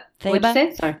 What? What'd you Theba?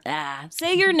 say? Sorry.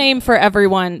 Say your name for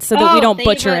everyone so that we don't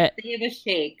butcher it. Theba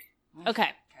Shake. Okay.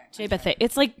 Theba.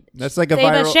 It's like That's like a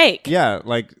Theba viral Shake. Yeah,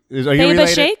 like are you Theba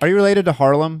related? Shake? Are you related to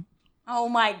Harlem? Oh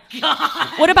my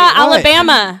God. What about What?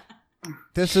 Alabama?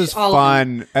 This is Oh.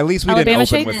 fun. At least we Alabama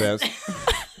didn't open Shake? with this. take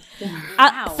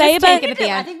it Theba. at the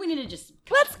I end. think we need to just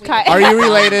Let's cut. Are you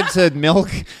related to Milk?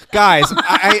 Guys, all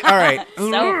right.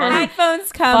 so funny.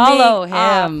 Headphones coming. Follow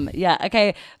off. him. Yeah.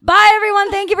 Okay. Bye,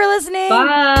 everyone. Thank you for listening.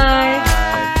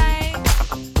 Bye.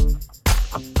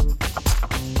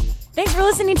 Thanks for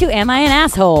listening to Am I an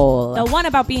Asshole? The one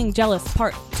about being jealous,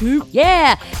 part 2.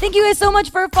 Yeah. Thank you guys so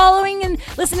much for following and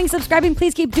listening, subscribing.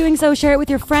 Please keep doing so. Share it with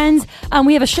your friends.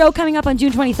 We have a show coming up on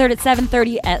June 23rd at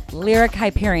 7:30 at Lyric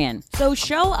Hyperion. So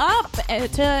show up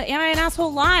to Am I an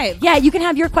Asshole Live. Yeah, you can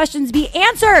have your questions be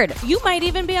answered. You might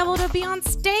even be able to be on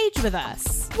stage with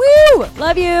us. Woo!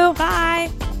 Love you.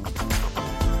 Bye.